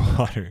coming out of the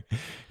water.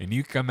 And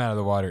you come out of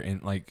the water,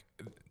 and like,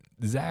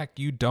 Zach,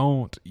 you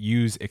don't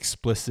use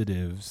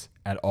explicitives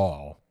at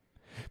all.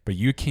 But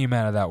you came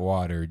out of that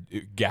water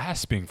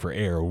gasping for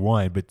air,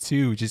 one, but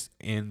two, just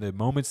in the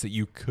moments that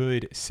you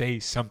could say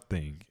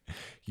something,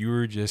 you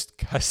were just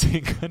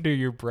cussing under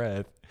your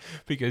breath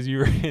because you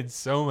were in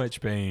so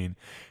much pain.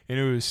 And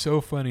it was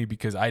so funny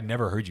because I'd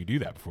never heard you do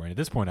that before. And at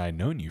this point, I'd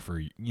known you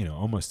for,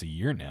 almost a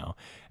year now.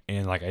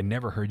 And like, I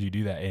never heard you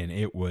do that. And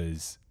it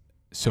was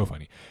so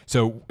funny.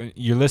 So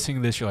you're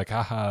listening to this, you're like,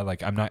 haha,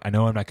 like I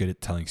know I'm not good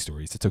at telling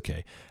stories. It's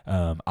okay.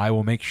 I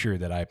will make sure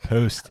that I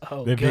post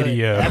the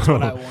video That's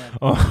what I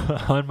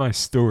want. on my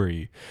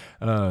story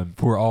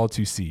for all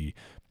to see.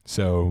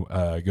 So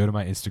go to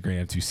my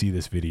Instagram to see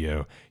this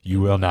video.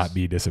 You will not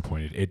be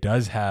disappointed. It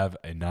does have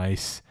a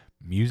nice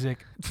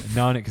music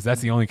on it because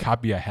that's the only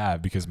copy I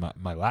have, because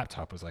my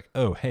laptop was like,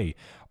 oh, hey,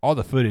 all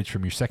the footage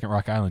from your second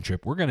Rock Island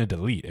trip, we're going to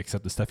delete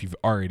except the stuff you've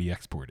already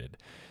exported.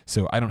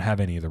 So I don't have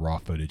any of the raw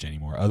footage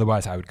anymore.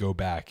 Otherwise, I would go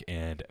back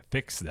and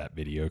fix that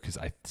video because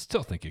I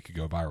still think it could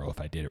go viral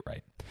if I did it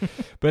right.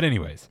 But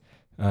anyways,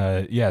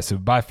 so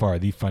by far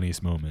the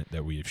funniest moment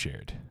that we have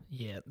shared.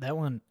 Yeah, that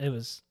one, I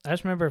just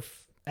remember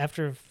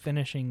after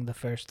finishing the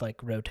first like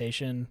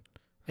rotation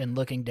and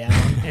looking down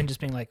and just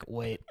being like,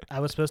 wait, I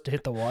was supposed to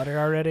hit the water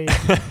already.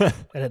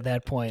 And at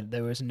that point,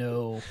 there was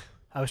no.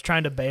 I was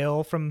trying to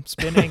bail from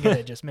spinning, and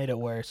it just made it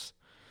worse.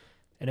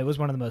 And it was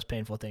one of the most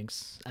painful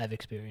things I've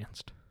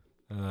experienced.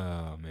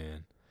 Oh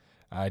man,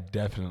 I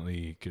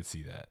definitely could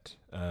see that.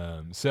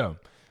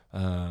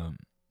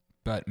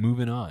 But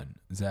moving on,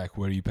 Zach,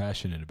 what are you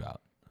passionate about?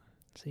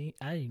 See,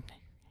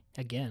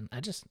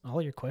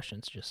 all your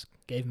questions just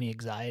gave me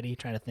anxiety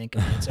trying to think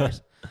of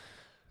answers.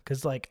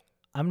 Because, like,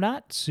 I'm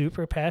not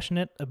super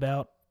passionate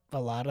about a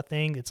lot of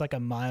things. It's like a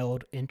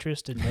mild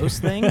interest in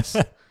most things.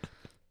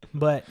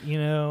 But,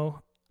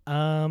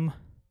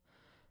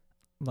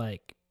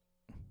 like,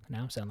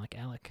 now I sound like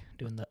Alec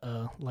doing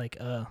the, like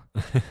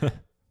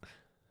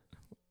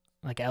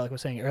Alec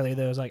was saying earlier,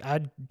 there was like,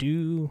 I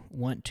do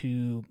want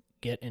to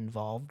get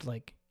involved,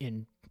 like,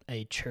 in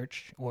a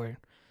church or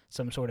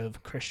some sort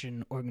of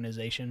Christian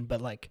organization,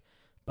 but like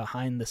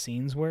behind the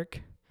scenes work.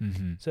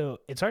 Mm-hmm. So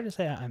it's hard to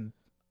say I'm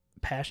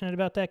passionate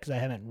about that because I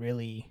haven't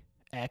really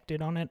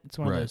acted on it. It's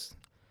one of those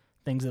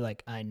things that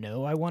like I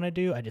know I want to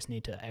do. I just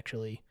need to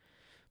actually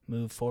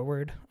move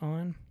forward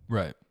on.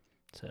 Right.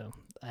 So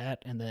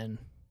that, and then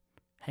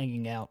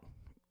hanging out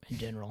in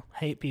general.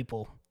 Hate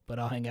people, but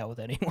I'll hang out with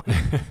anyone.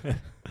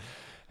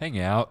 Hang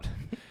out.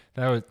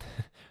 That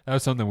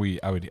was something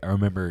I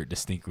remember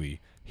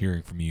distinctly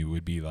hearing from you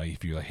would be like,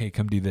 if you're like, hey,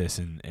 come do this,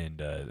 and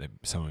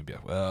someone would be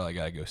like, well, I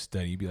gotta go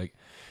study. You'd be like,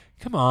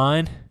 come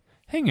on,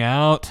 hang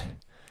out.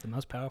 The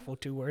most powerful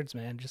 2 words,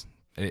 man. Just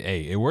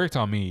hey, it worked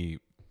on me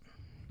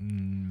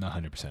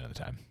 100% of the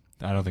time.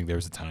 I don't think there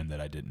was a time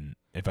that I didn't.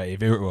 If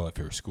it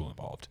were school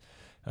involved,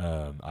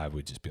 I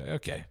would just be like,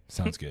 okay,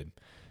 sounds good.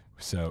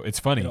 So it's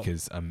funny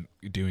because I'm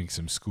doing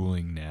some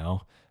schooling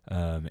now,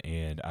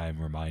 and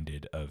I'm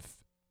reminded of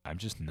I'm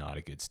just not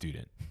a good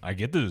student. I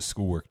get the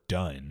schoolwork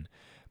done.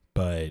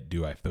 But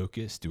do I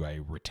focus? Do I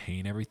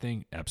retain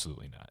everything?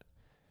 Absolutely not.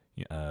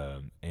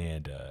 I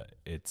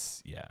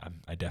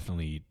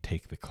definitely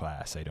take the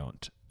class. I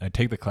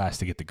take the class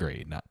to get the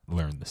grade, not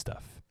learn the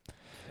stuff.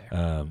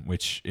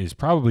 Which is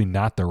probably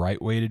not the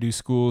right way to do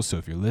school. So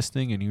if you're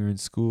listening and you're in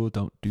school,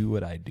 don't do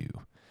what I do.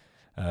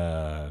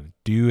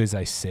 Do as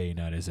I say,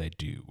 not as I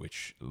do,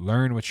 which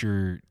learn what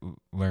you're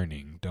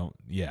learning.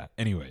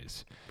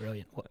 Anyways.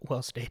 Brilliant.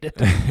 Well stated.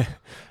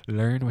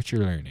 Learn what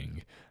you're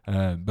learning.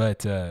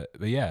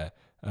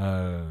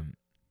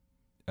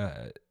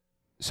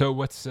 So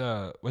what's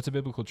a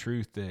biblical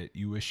truth that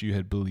you wish you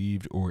had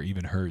believed or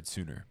even heard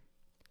sooner?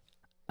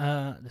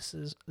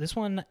 This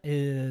one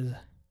is,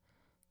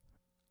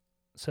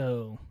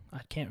 so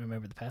I can't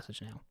remember the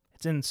passage now.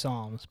 It's in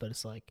Psalms, but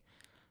it's like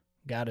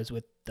God is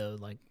with the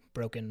like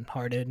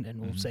brokenhearted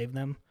and will save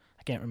them.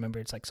 I can't remember.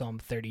 It's like Psalm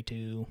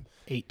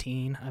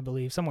 32:18, I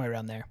believe, somewhere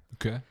around there.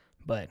 Okay.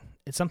 But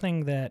it's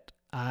something that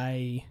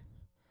I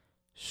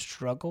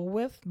struggle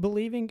with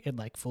believing and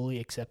like fully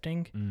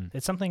accepting.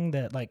 It's something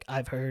that like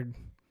I've heard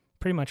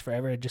pretty much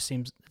forever. It just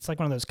seems it's like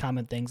one of those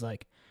common things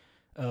like,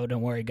 oh,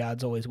 don't worry,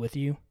 God's always with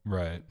you.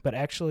 Right. But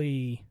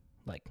actually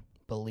like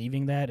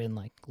believing that and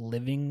like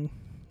living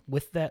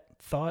with that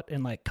thought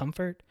and like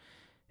comfort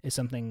is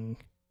something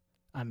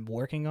I'm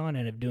working on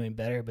and am doing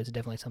better, but it's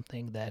definitely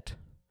something that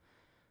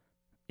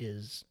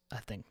is, I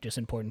think, just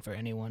important for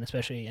anyone,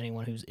 especially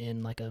anyone who's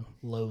in like a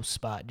low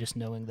spot, just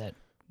knowing that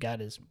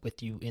God is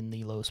with you in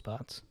the low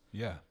spots.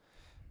 Yeah.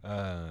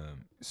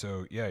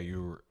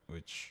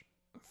 Which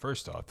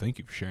first off, thank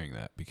you for sharing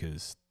that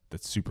because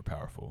that's super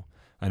powerful.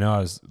 I know I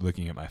was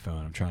looking at my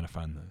phone. I'm trying to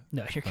find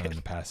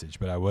the passage,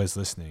 but I was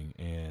listening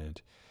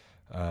and,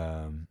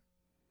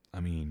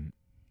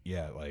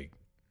 like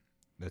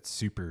that's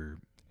super,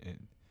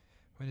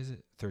 what is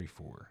it?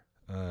 34.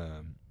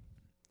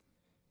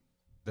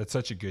 That's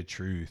such a good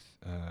truth,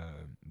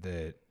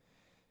 that,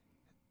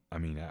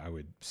 I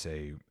would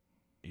say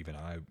even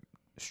I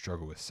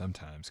struggle with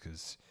sometimes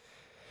because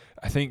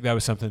I think that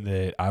was something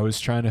that I was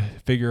trying to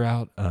figure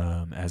out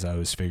as I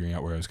was figuring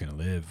out where I was going to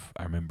live.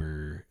 I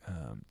remember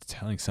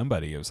telling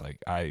somebody, I was like,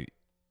 I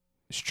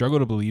struggle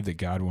to believe that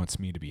God wants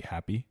me to be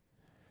happy.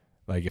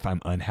 Like if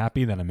I'm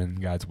unhappy, then I'm in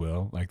God's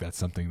will. Like that's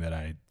something that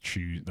I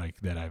choose,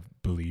 like that I've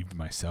believed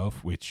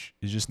myself, which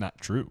is just not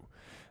true.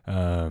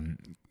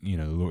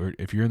 Lord,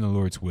 if you're in the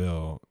Lord's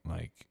will,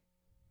 like,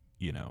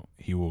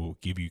 he will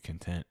give you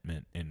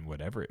contentment in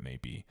whatever it may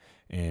be.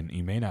 And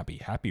you may not be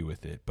happy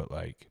with it, but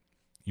like,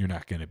 you're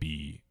not going to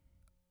be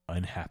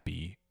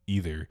unhappy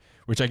either,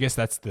 which I guess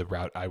that's the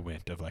route I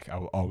went of like,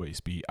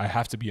 I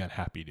have to be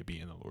unhappy to be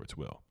in the Lord's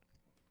will.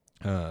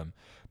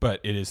 But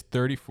it is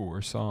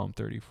Psalm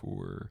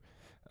 34,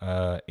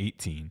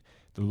 18.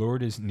 The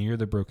Lord is near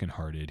the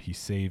brokenhearted. He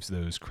saves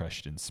those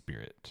crushed in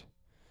spirit.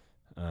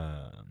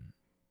 I'll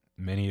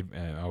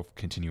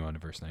continue on to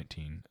verse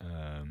 19.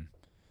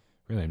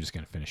 Really, I'm just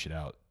going to finish it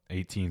out.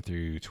 18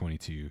 through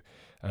 22.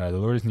 The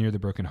Lord is near the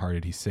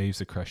brokenhearted. He saves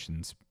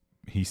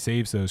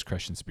those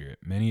crushed in spirit.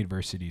 Many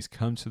adversities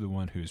come to the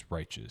one who is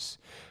righteous,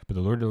 but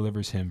the Lord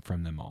delivers him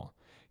from them all.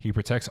 He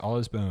protects all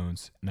his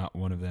bones. Not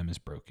one of them is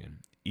broken.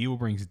 Evil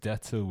brings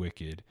death to the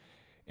wicked.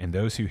 and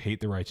those who hate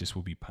the righteous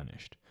will be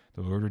punished.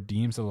 The Lord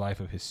redeems the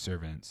life of his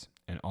servants,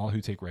 and all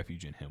who take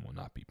refuge in him will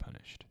not be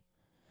punished.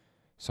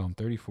 Psalm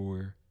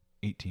 34,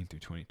 18 through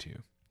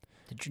 22.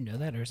 Did you know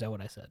that, or is that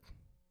what I said?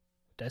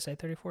 Did I say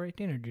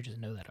 34:18, or did you just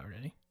know that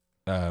already?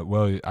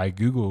 Well, I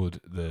Googled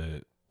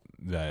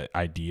the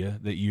idea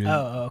that you.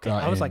 Oh, okay.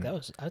 I was like,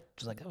 and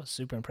that was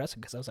super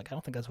impressive because I was like, I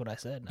don't think that's what I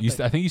said.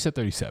 I think you said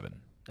 37.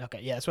 Okay,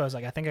 yeah, that's what I was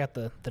like. I think I got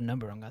the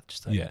number wrong. I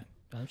just Yeah.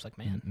 I was like,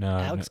 man, No,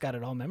 Alex got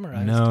it all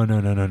memorized.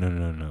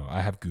 No.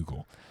 I have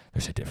Google.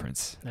 There's a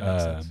difference. That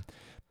makes sense.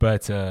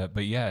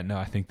 But yeah, no,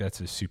 I think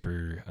that's a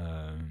super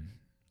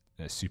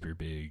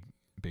big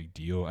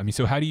deal. I mean,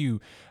 so how do you?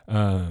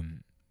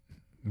 I'm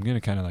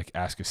gonna kind of like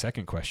ask a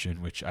second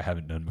question, which I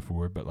haven't done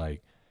before, but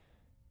like,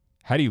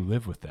 how do you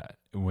live with that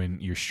when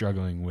you're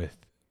struggling with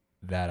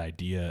that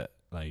idea?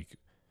 Like,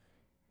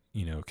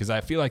 you know, because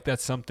I feel like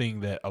that's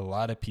something that a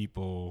lot of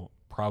people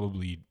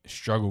probably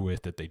struggle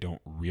with that they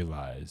don't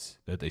realize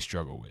that they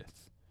struggle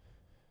with.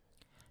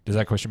 Does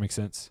that question make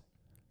sense?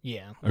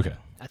 Yeah. Okay.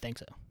 I think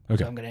so.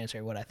 Okay. So I'm gonna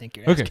answer what I think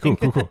you're asking.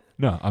 Okay. Cool.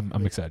 No,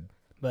 I'm excited.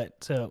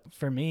 But so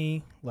for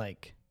me,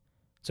 like,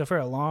 so for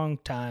a long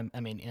time,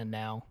 I mean, and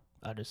now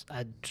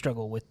I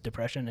struggle with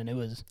depression, and it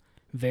was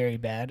very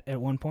bad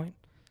at one point.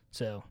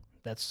 So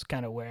that's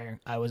kind of where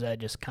I was at,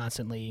 just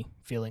constantly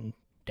feeling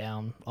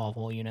down,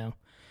 awful, you know,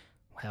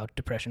 how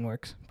depression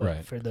works. But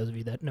Right. for those of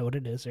you that know what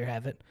it is or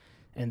have it.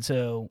 And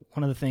so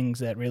one of the things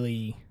that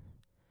really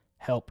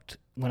helped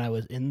when I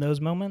was in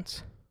those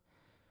moments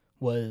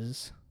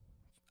was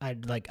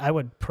I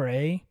would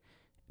pray,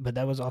 but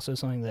that was also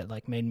something that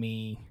like made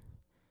me,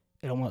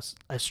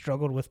 I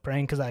struggled with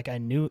praying because like I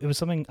knew it was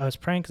something I was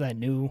praying because I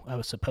knew I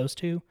was supposed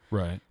to,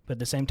 Right. but at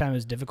the same time it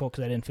was difficult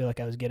because I didn't feel like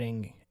I was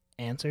getting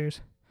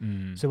answers.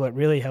 Mm. So what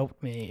really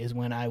helped me is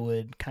when I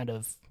would kind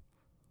of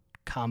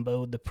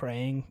combo the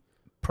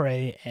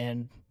pray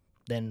and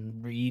then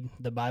read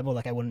the Bible.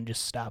 Like I wouldn't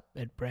just stop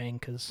at praying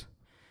because,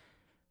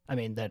 I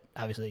mean, that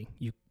obviously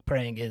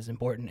praying is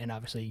important and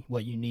obviously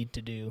what you need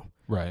to do.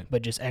 Right.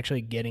 But just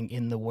actually getting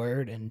in the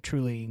Word and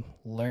truly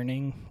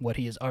learning what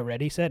He has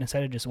already said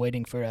instead of just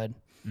waiting for a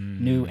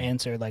new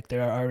answer. Like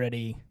there are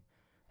already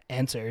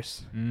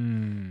answers.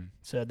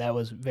 So that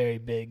was very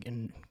big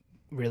and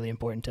really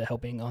important to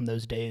helping on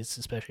those days,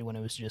 especially when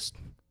it was just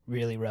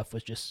really rough,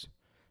 was just,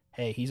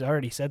 hey, He's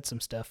already said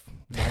some stuff.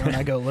 Why don't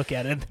I go look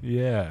at it?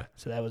 Yeah.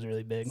 So that was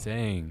really big.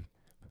 Dang.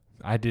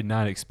 I did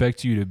not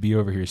expect you to be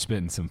over here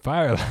spitting some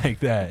fire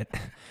like that.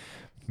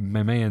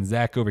 My man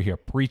Zach over here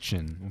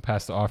preaching. We'll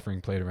pass the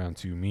offering plate around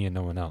to me and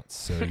no one else.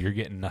 So you're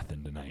getting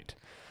nothing tonight.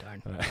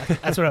 Darn.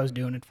 That's what I was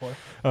doing it for.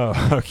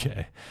 Oh,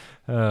 okay.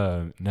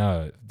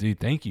 No, dude,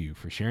 thank you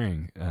for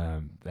sharing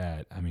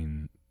that. I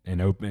mean, and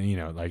open, you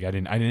know, like I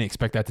didn't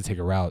expect that to take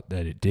a route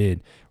that it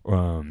did.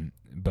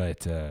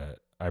 But I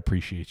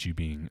appreciate you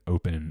being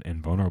open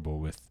and vulnerable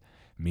with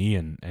me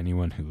and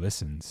anyone who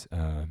listens.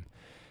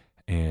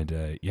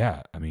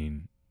 Yeah, I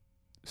mean,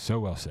 so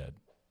well said.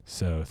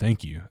 So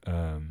thank you.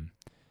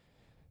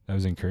 That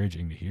was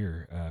encouraging to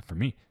hear for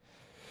me.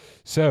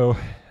 So,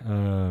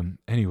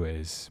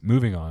 anyways,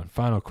 moving on.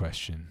 Final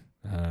question.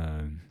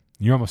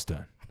 You're almost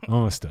done.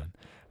 Almost done.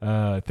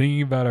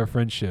 Thinking about our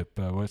friendship,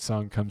 what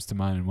song comes to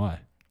mind and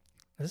why?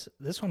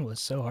 This one was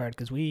so hard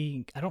because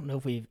I don't know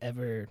if we've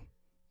ever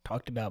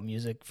talked about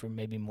music for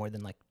maybe more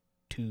than like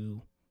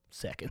 2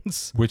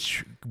 seconds.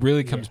 Which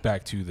really comes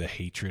back to the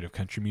hatred of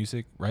country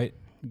music, right?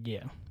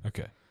 Yeah.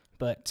 Okay.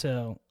 But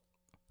so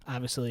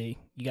obviously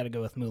you got to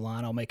go with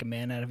Mulan. I'll Make a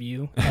Man Out of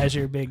You as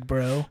your big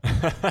bro.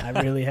 I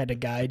really had to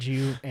guide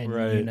you and,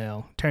 Right. you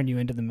know, turn you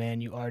into the man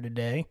you are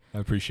today. I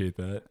appreciate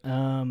that.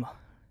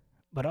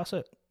 But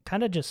also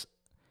kind of just,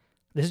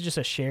 this is just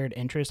a shared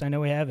interest I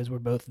know we have is we're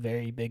both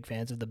very big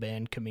fans of the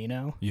band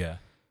Camino. Yeah.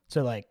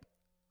 So like,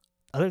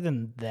 other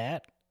than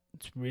that,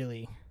 it's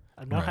really,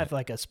 I don't Right. have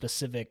like a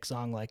specific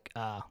song like,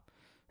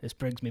 this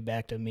brings me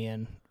back to me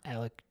and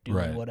Alec doing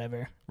Right.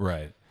 whatever.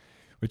 Right.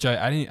 Which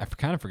I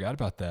kind of forgot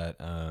about that.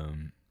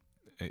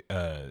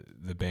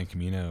 The band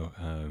Camino,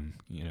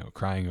 you know,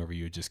 Crying Over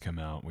You had just come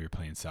out. We were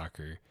playing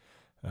soccer.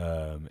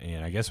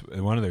 And I guess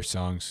one of their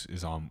songs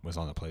was on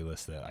the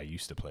playlist that I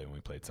used to play when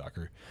we played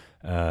soccer.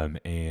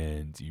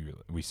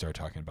 We started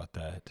talking about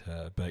that.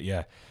 But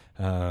yeah,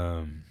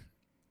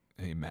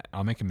 hey,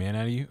 I'll Make a Man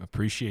Out of You.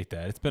 Appreciate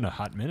that. It's been a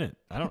hot minute.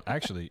 I don't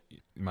actually,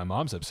 my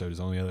mom's episode is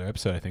the only other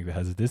episode I think that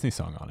has a Disney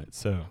song on it.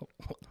 So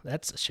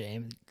That's a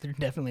shame. There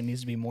definitely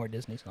needs to be more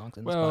Disney songs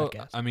in this well,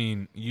 podcast. I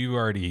mean, you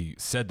already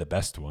said the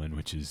best one,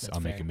 which is That's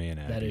I'll Make fair. a Man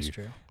Out That of You. is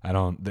true. I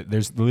don't,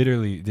 there's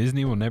literally,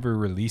 Disney will never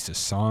release a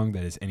song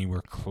that is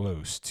anywhere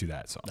close to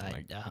that song. I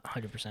Like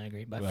 100%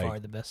 agree. By like, far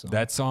the best song.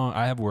 that song,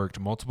 I have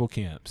worked multiple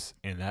camps,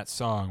 and that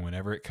song,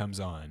 whenever it comes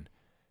on,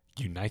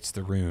 unites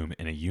the room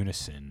in a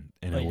unison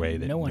in a way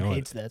that no one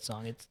hates that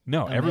song. It's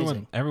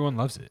amazing. everyone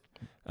loves it.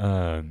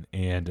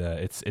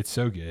 It's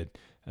so good.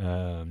 You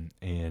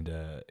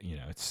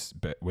know, it's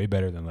way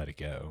better than Let It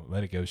Go.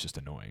 Let It Go is just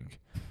annoying.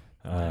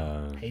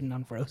 Hating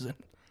on Frozen.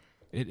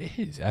 It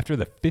is. After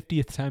the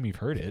 50th time you've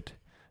heard it,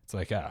 it's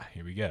like,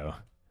 here we go.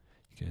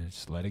 You can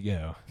just let it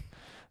go.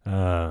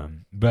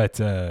 But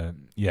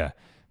yeah,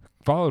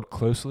 followed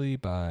closely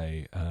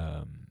by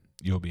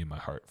 "You'll Be in My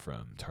Heart"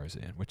 from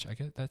Tarzan, which I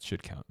guess that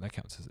should count. That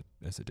counts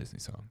as a Disney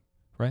song,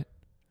 right?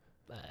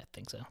 I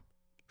think so.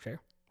 Sure.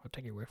 I'll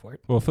take your word for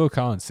it. Well, Phil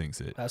Collins sings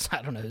it. I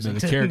don't know who No,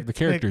 sings it. the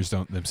characters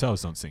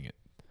themselves don't sing it.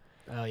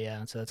 Oh,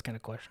 yeah. So that's kind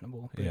of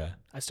questionable. But Yeah.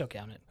 I still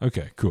count it.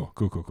 Okay. Cool.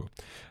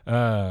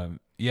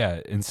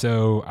 Yeah, and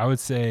so I would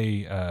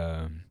say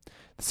the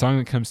song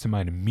that comes to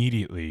mind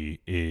immediately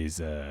is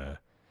oh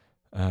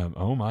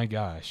my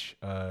gosh.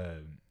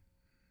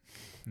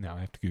 Now I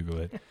have to Google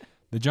it.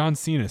 The John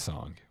Cena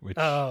song, which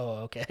Oh,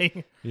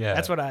 okay. yeah,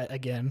 That's what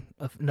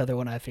another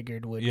one I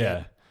figured would yeah.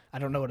 get. I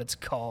don't know what it's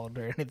called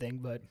or anything,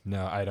 but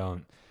No, I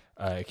don't.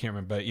 I can't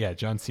remember. But yeah,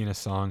 John Cena's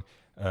song,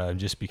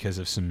 just because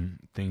of some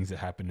things that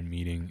happened in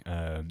meeting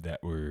that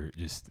were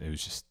it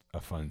was just a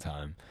fun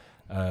time.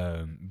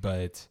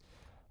 But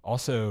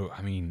also,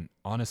 I mean,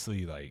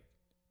 honestly, like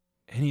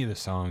any of the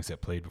songs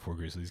that played before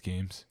Grizzlies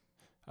games,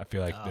 I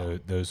feel like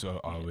those are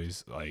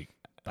always like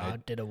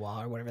Bob Did a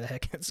Wah or whatever the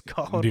heck it's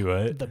called. do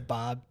it. The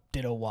Bob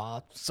Did a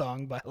Wah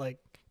song by like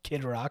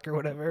Kid Rock or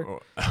whatever.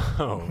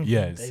 Oh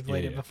yes, They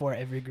played it before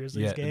every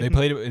Grizzlies Yeah, game. they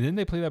played it. Didn't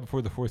they play that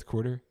before the fourth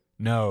quarter?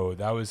 No,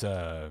 that was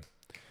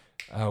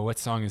what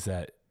song is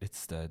that?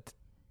 Is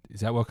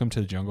that Welcome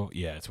to the Jungle?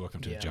 Yeah, it's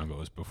Welcome to the Jungle. It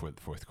was before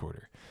the fourth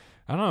quarter.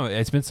 I don't know.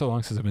 It's been so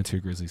long since I've been to a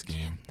Grizzlies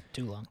game.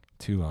 Too long.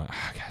 Oh,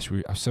 gosh,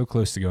 I was so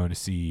close to going to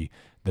see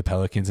the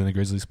Pelicans and the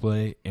Grizzlies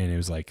play, and it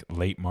was like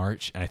late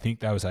March, and I think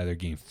that was either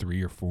game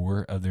 3 or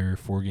 4 of their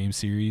 4-game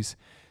series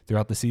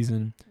throughout the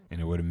season,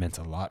 and it would have meant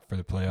a lot for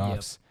the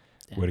playoffs.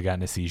 Yep. Would have gotten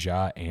to see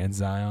Ja and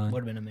Zion.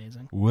 Would have been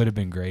amazing. Would have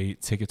been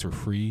great. Tickets were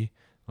free.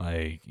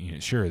 Like,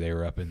 sure, they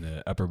were up in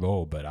the upper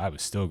bowl, but I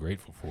was still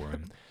grateful for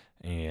them.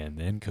 And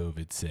then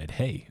COVID said,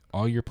 hey,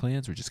 all your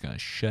plans, we're just going to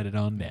shut it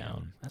on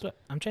down. That's what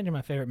I'm changing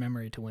my favorite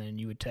memory to when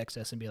you would text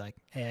us and be like,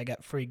 hey, I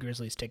got free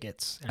Grizzlies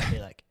tickets. And I'd be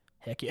like,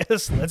 heck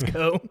yes, let's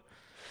go.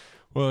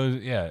 Well,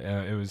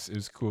 yeah, it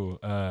was cool.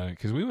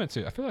 Because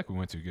I feel like we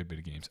went to a good bit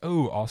of games.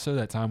 Oh, also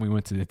that time we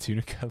went to the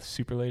Tunica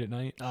super late at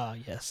night. Oh,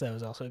 yes, that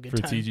was also a good for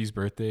time. For TG's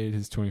birthday,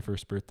 his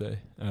 21st birthday.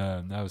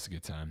 That was a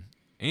good time.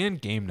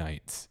 And game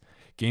nights.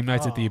 Game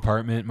nights at the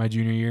apartment my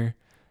junior year.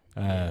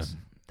 Yes,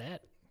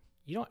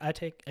 I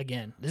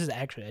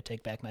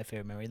take back my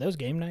favorite memory. Those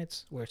game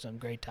nights were some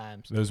great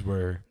times. Those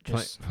were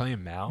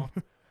playing Mao.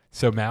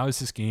 So Mao is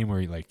this game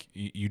where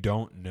you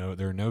don't know,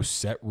 there are no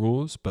set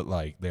rules, but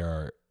like there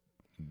are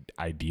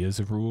ideas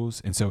of rules.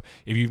 And so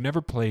if you've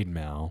never played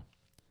Mao,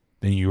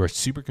 then you are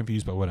super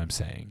confused by what I'm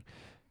saying.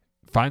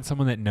 Find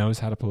someone that knows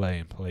how to play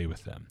and play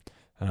with them.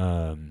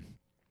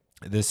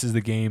 This is the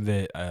game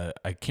that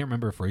I can't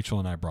remember if Rachel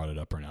and I brought it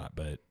up or not,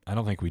 but I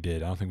don't think we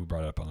did. I don't think we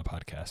brought it up on the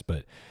podcast,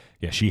 but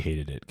yeah, she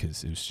hated it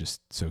because it was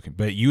just so.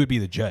 But you would be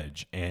the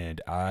judge,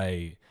 and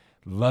I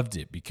loved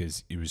it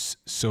because it was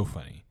so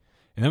funny.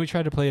 And then we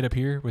tried to play it up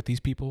here with these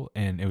people,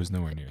 and it was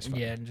nowhere near as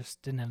funny. Yeah, it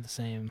just didn't have the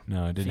same.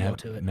 No, it didn't feel have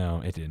to it.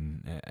 No, it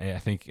didn't. I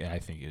think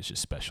it was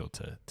just special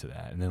to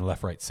that. And then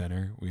left, right,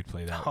 center, we'd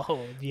play that.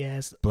 Oh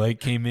yes. Blake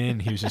came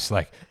in. He was just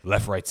like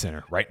left, right,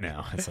 center, right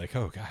now. It's like,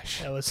 oh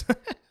gosh. That was.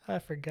 I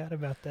forgot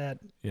about that.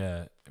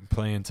 Yeah,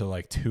 playing till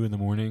like 2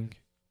 a.m.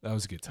 That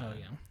was a good time. Oh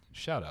yeah.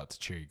 Shout out to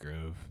Cherry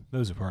Grove.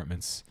 Those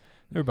apartments,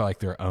 they're like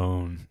their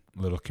own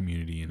little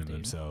community in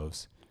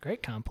themselves.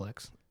 Great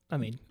complex. I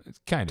mean, it's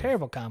kind of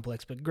terrible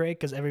complex, but great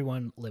because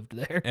everyone lived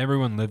there.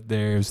 Everyone lived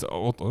there. It was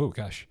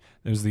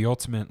it was the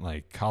ultimate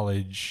like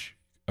college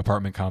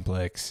apartment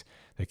complex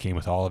that came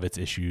with all of its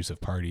issues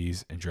of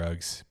parties and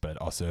drugs, but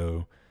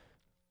also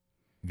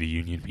the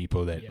union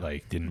people that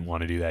like didn't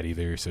want to do that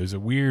either. So it was a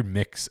weird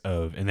mix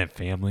of, and then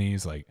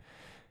families like,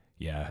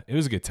 yeah, it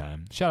was a good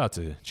time. Shout out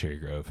to Cherry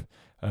Grove.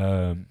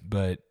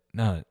 But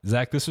no,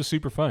 Zach, this was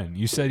super fun.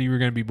 You said you were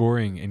going to be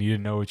boring and you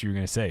didn't know what you were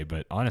going to say,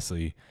 but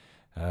honestly,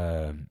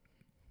 I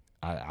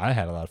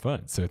had a lot of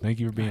fun. So thank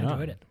you for being on. I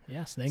enjoyed it.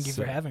 Yes, thank you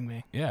for having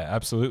me. Yeah,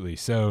 absolutely.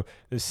 So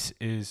this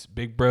is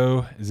Big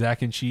Bro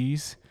Zach and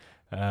Cheese.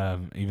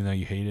 Even though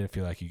you hate it, I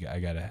feel like I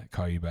gotta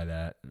call you by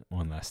that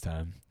one last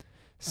time.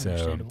 So,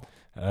 understandable.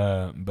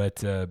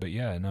 But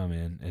yeah, no,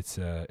 man,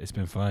 it's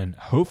been fun.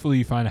 Hopefully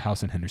you find a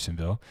house in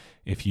Hendersonville.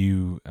 If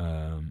you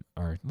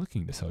are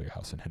looking to sell your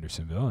house in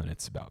Hendersonville, and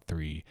it's about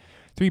 3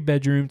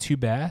 bedroom, 2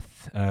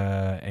 bath,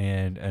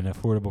 and an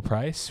affordable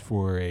price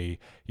for a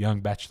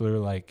young bachelor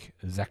like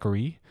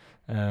Zachary,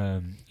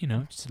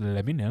 just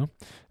let me know.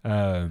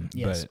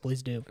 Yes,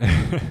 please do.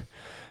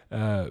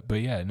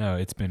 But yeah, no,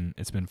 it's been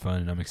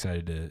fun, and I'm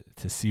excited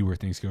to see where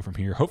things go from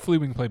here. Hopefully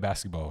we can play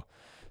basketball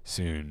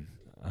soon.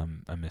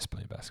 I miss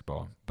playing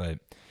basketball. But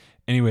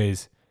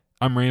anyways,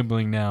 I'm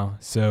rambling now.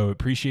 So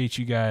appreciate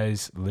you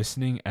guys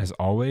listening as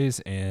always.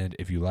 And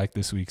if you like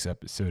this week's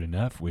episode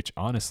enough, which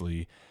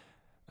honestly,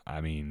 I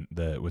mean,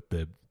 with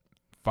the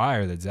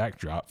fire that Zach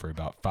dropped for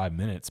about 5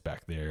 minutes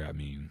back there. I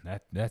mean,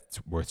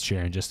 that's worth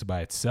sharing just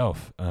by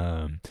itself.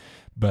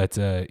 But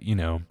you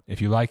know,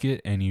 if you like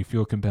it and you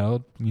feel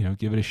compelled, you know,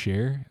 give it a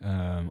share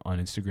on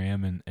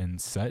Instagram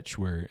and such,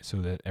 so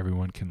that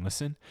everyone can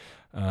listen.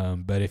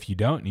 But if you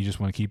don't and you just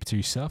want to keep it to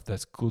yourself,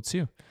 that's cool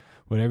too.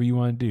 Whatever you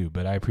want to do.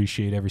 But I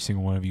appreciate every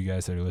single one of you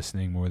guys that are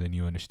listening more than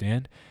you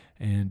understand.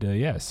 And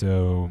yeah,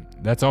 so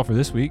that's all for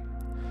this week.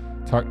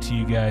 Talk to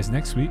you guys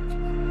next week.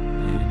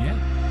 And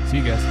yeah, see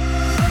you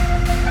guys.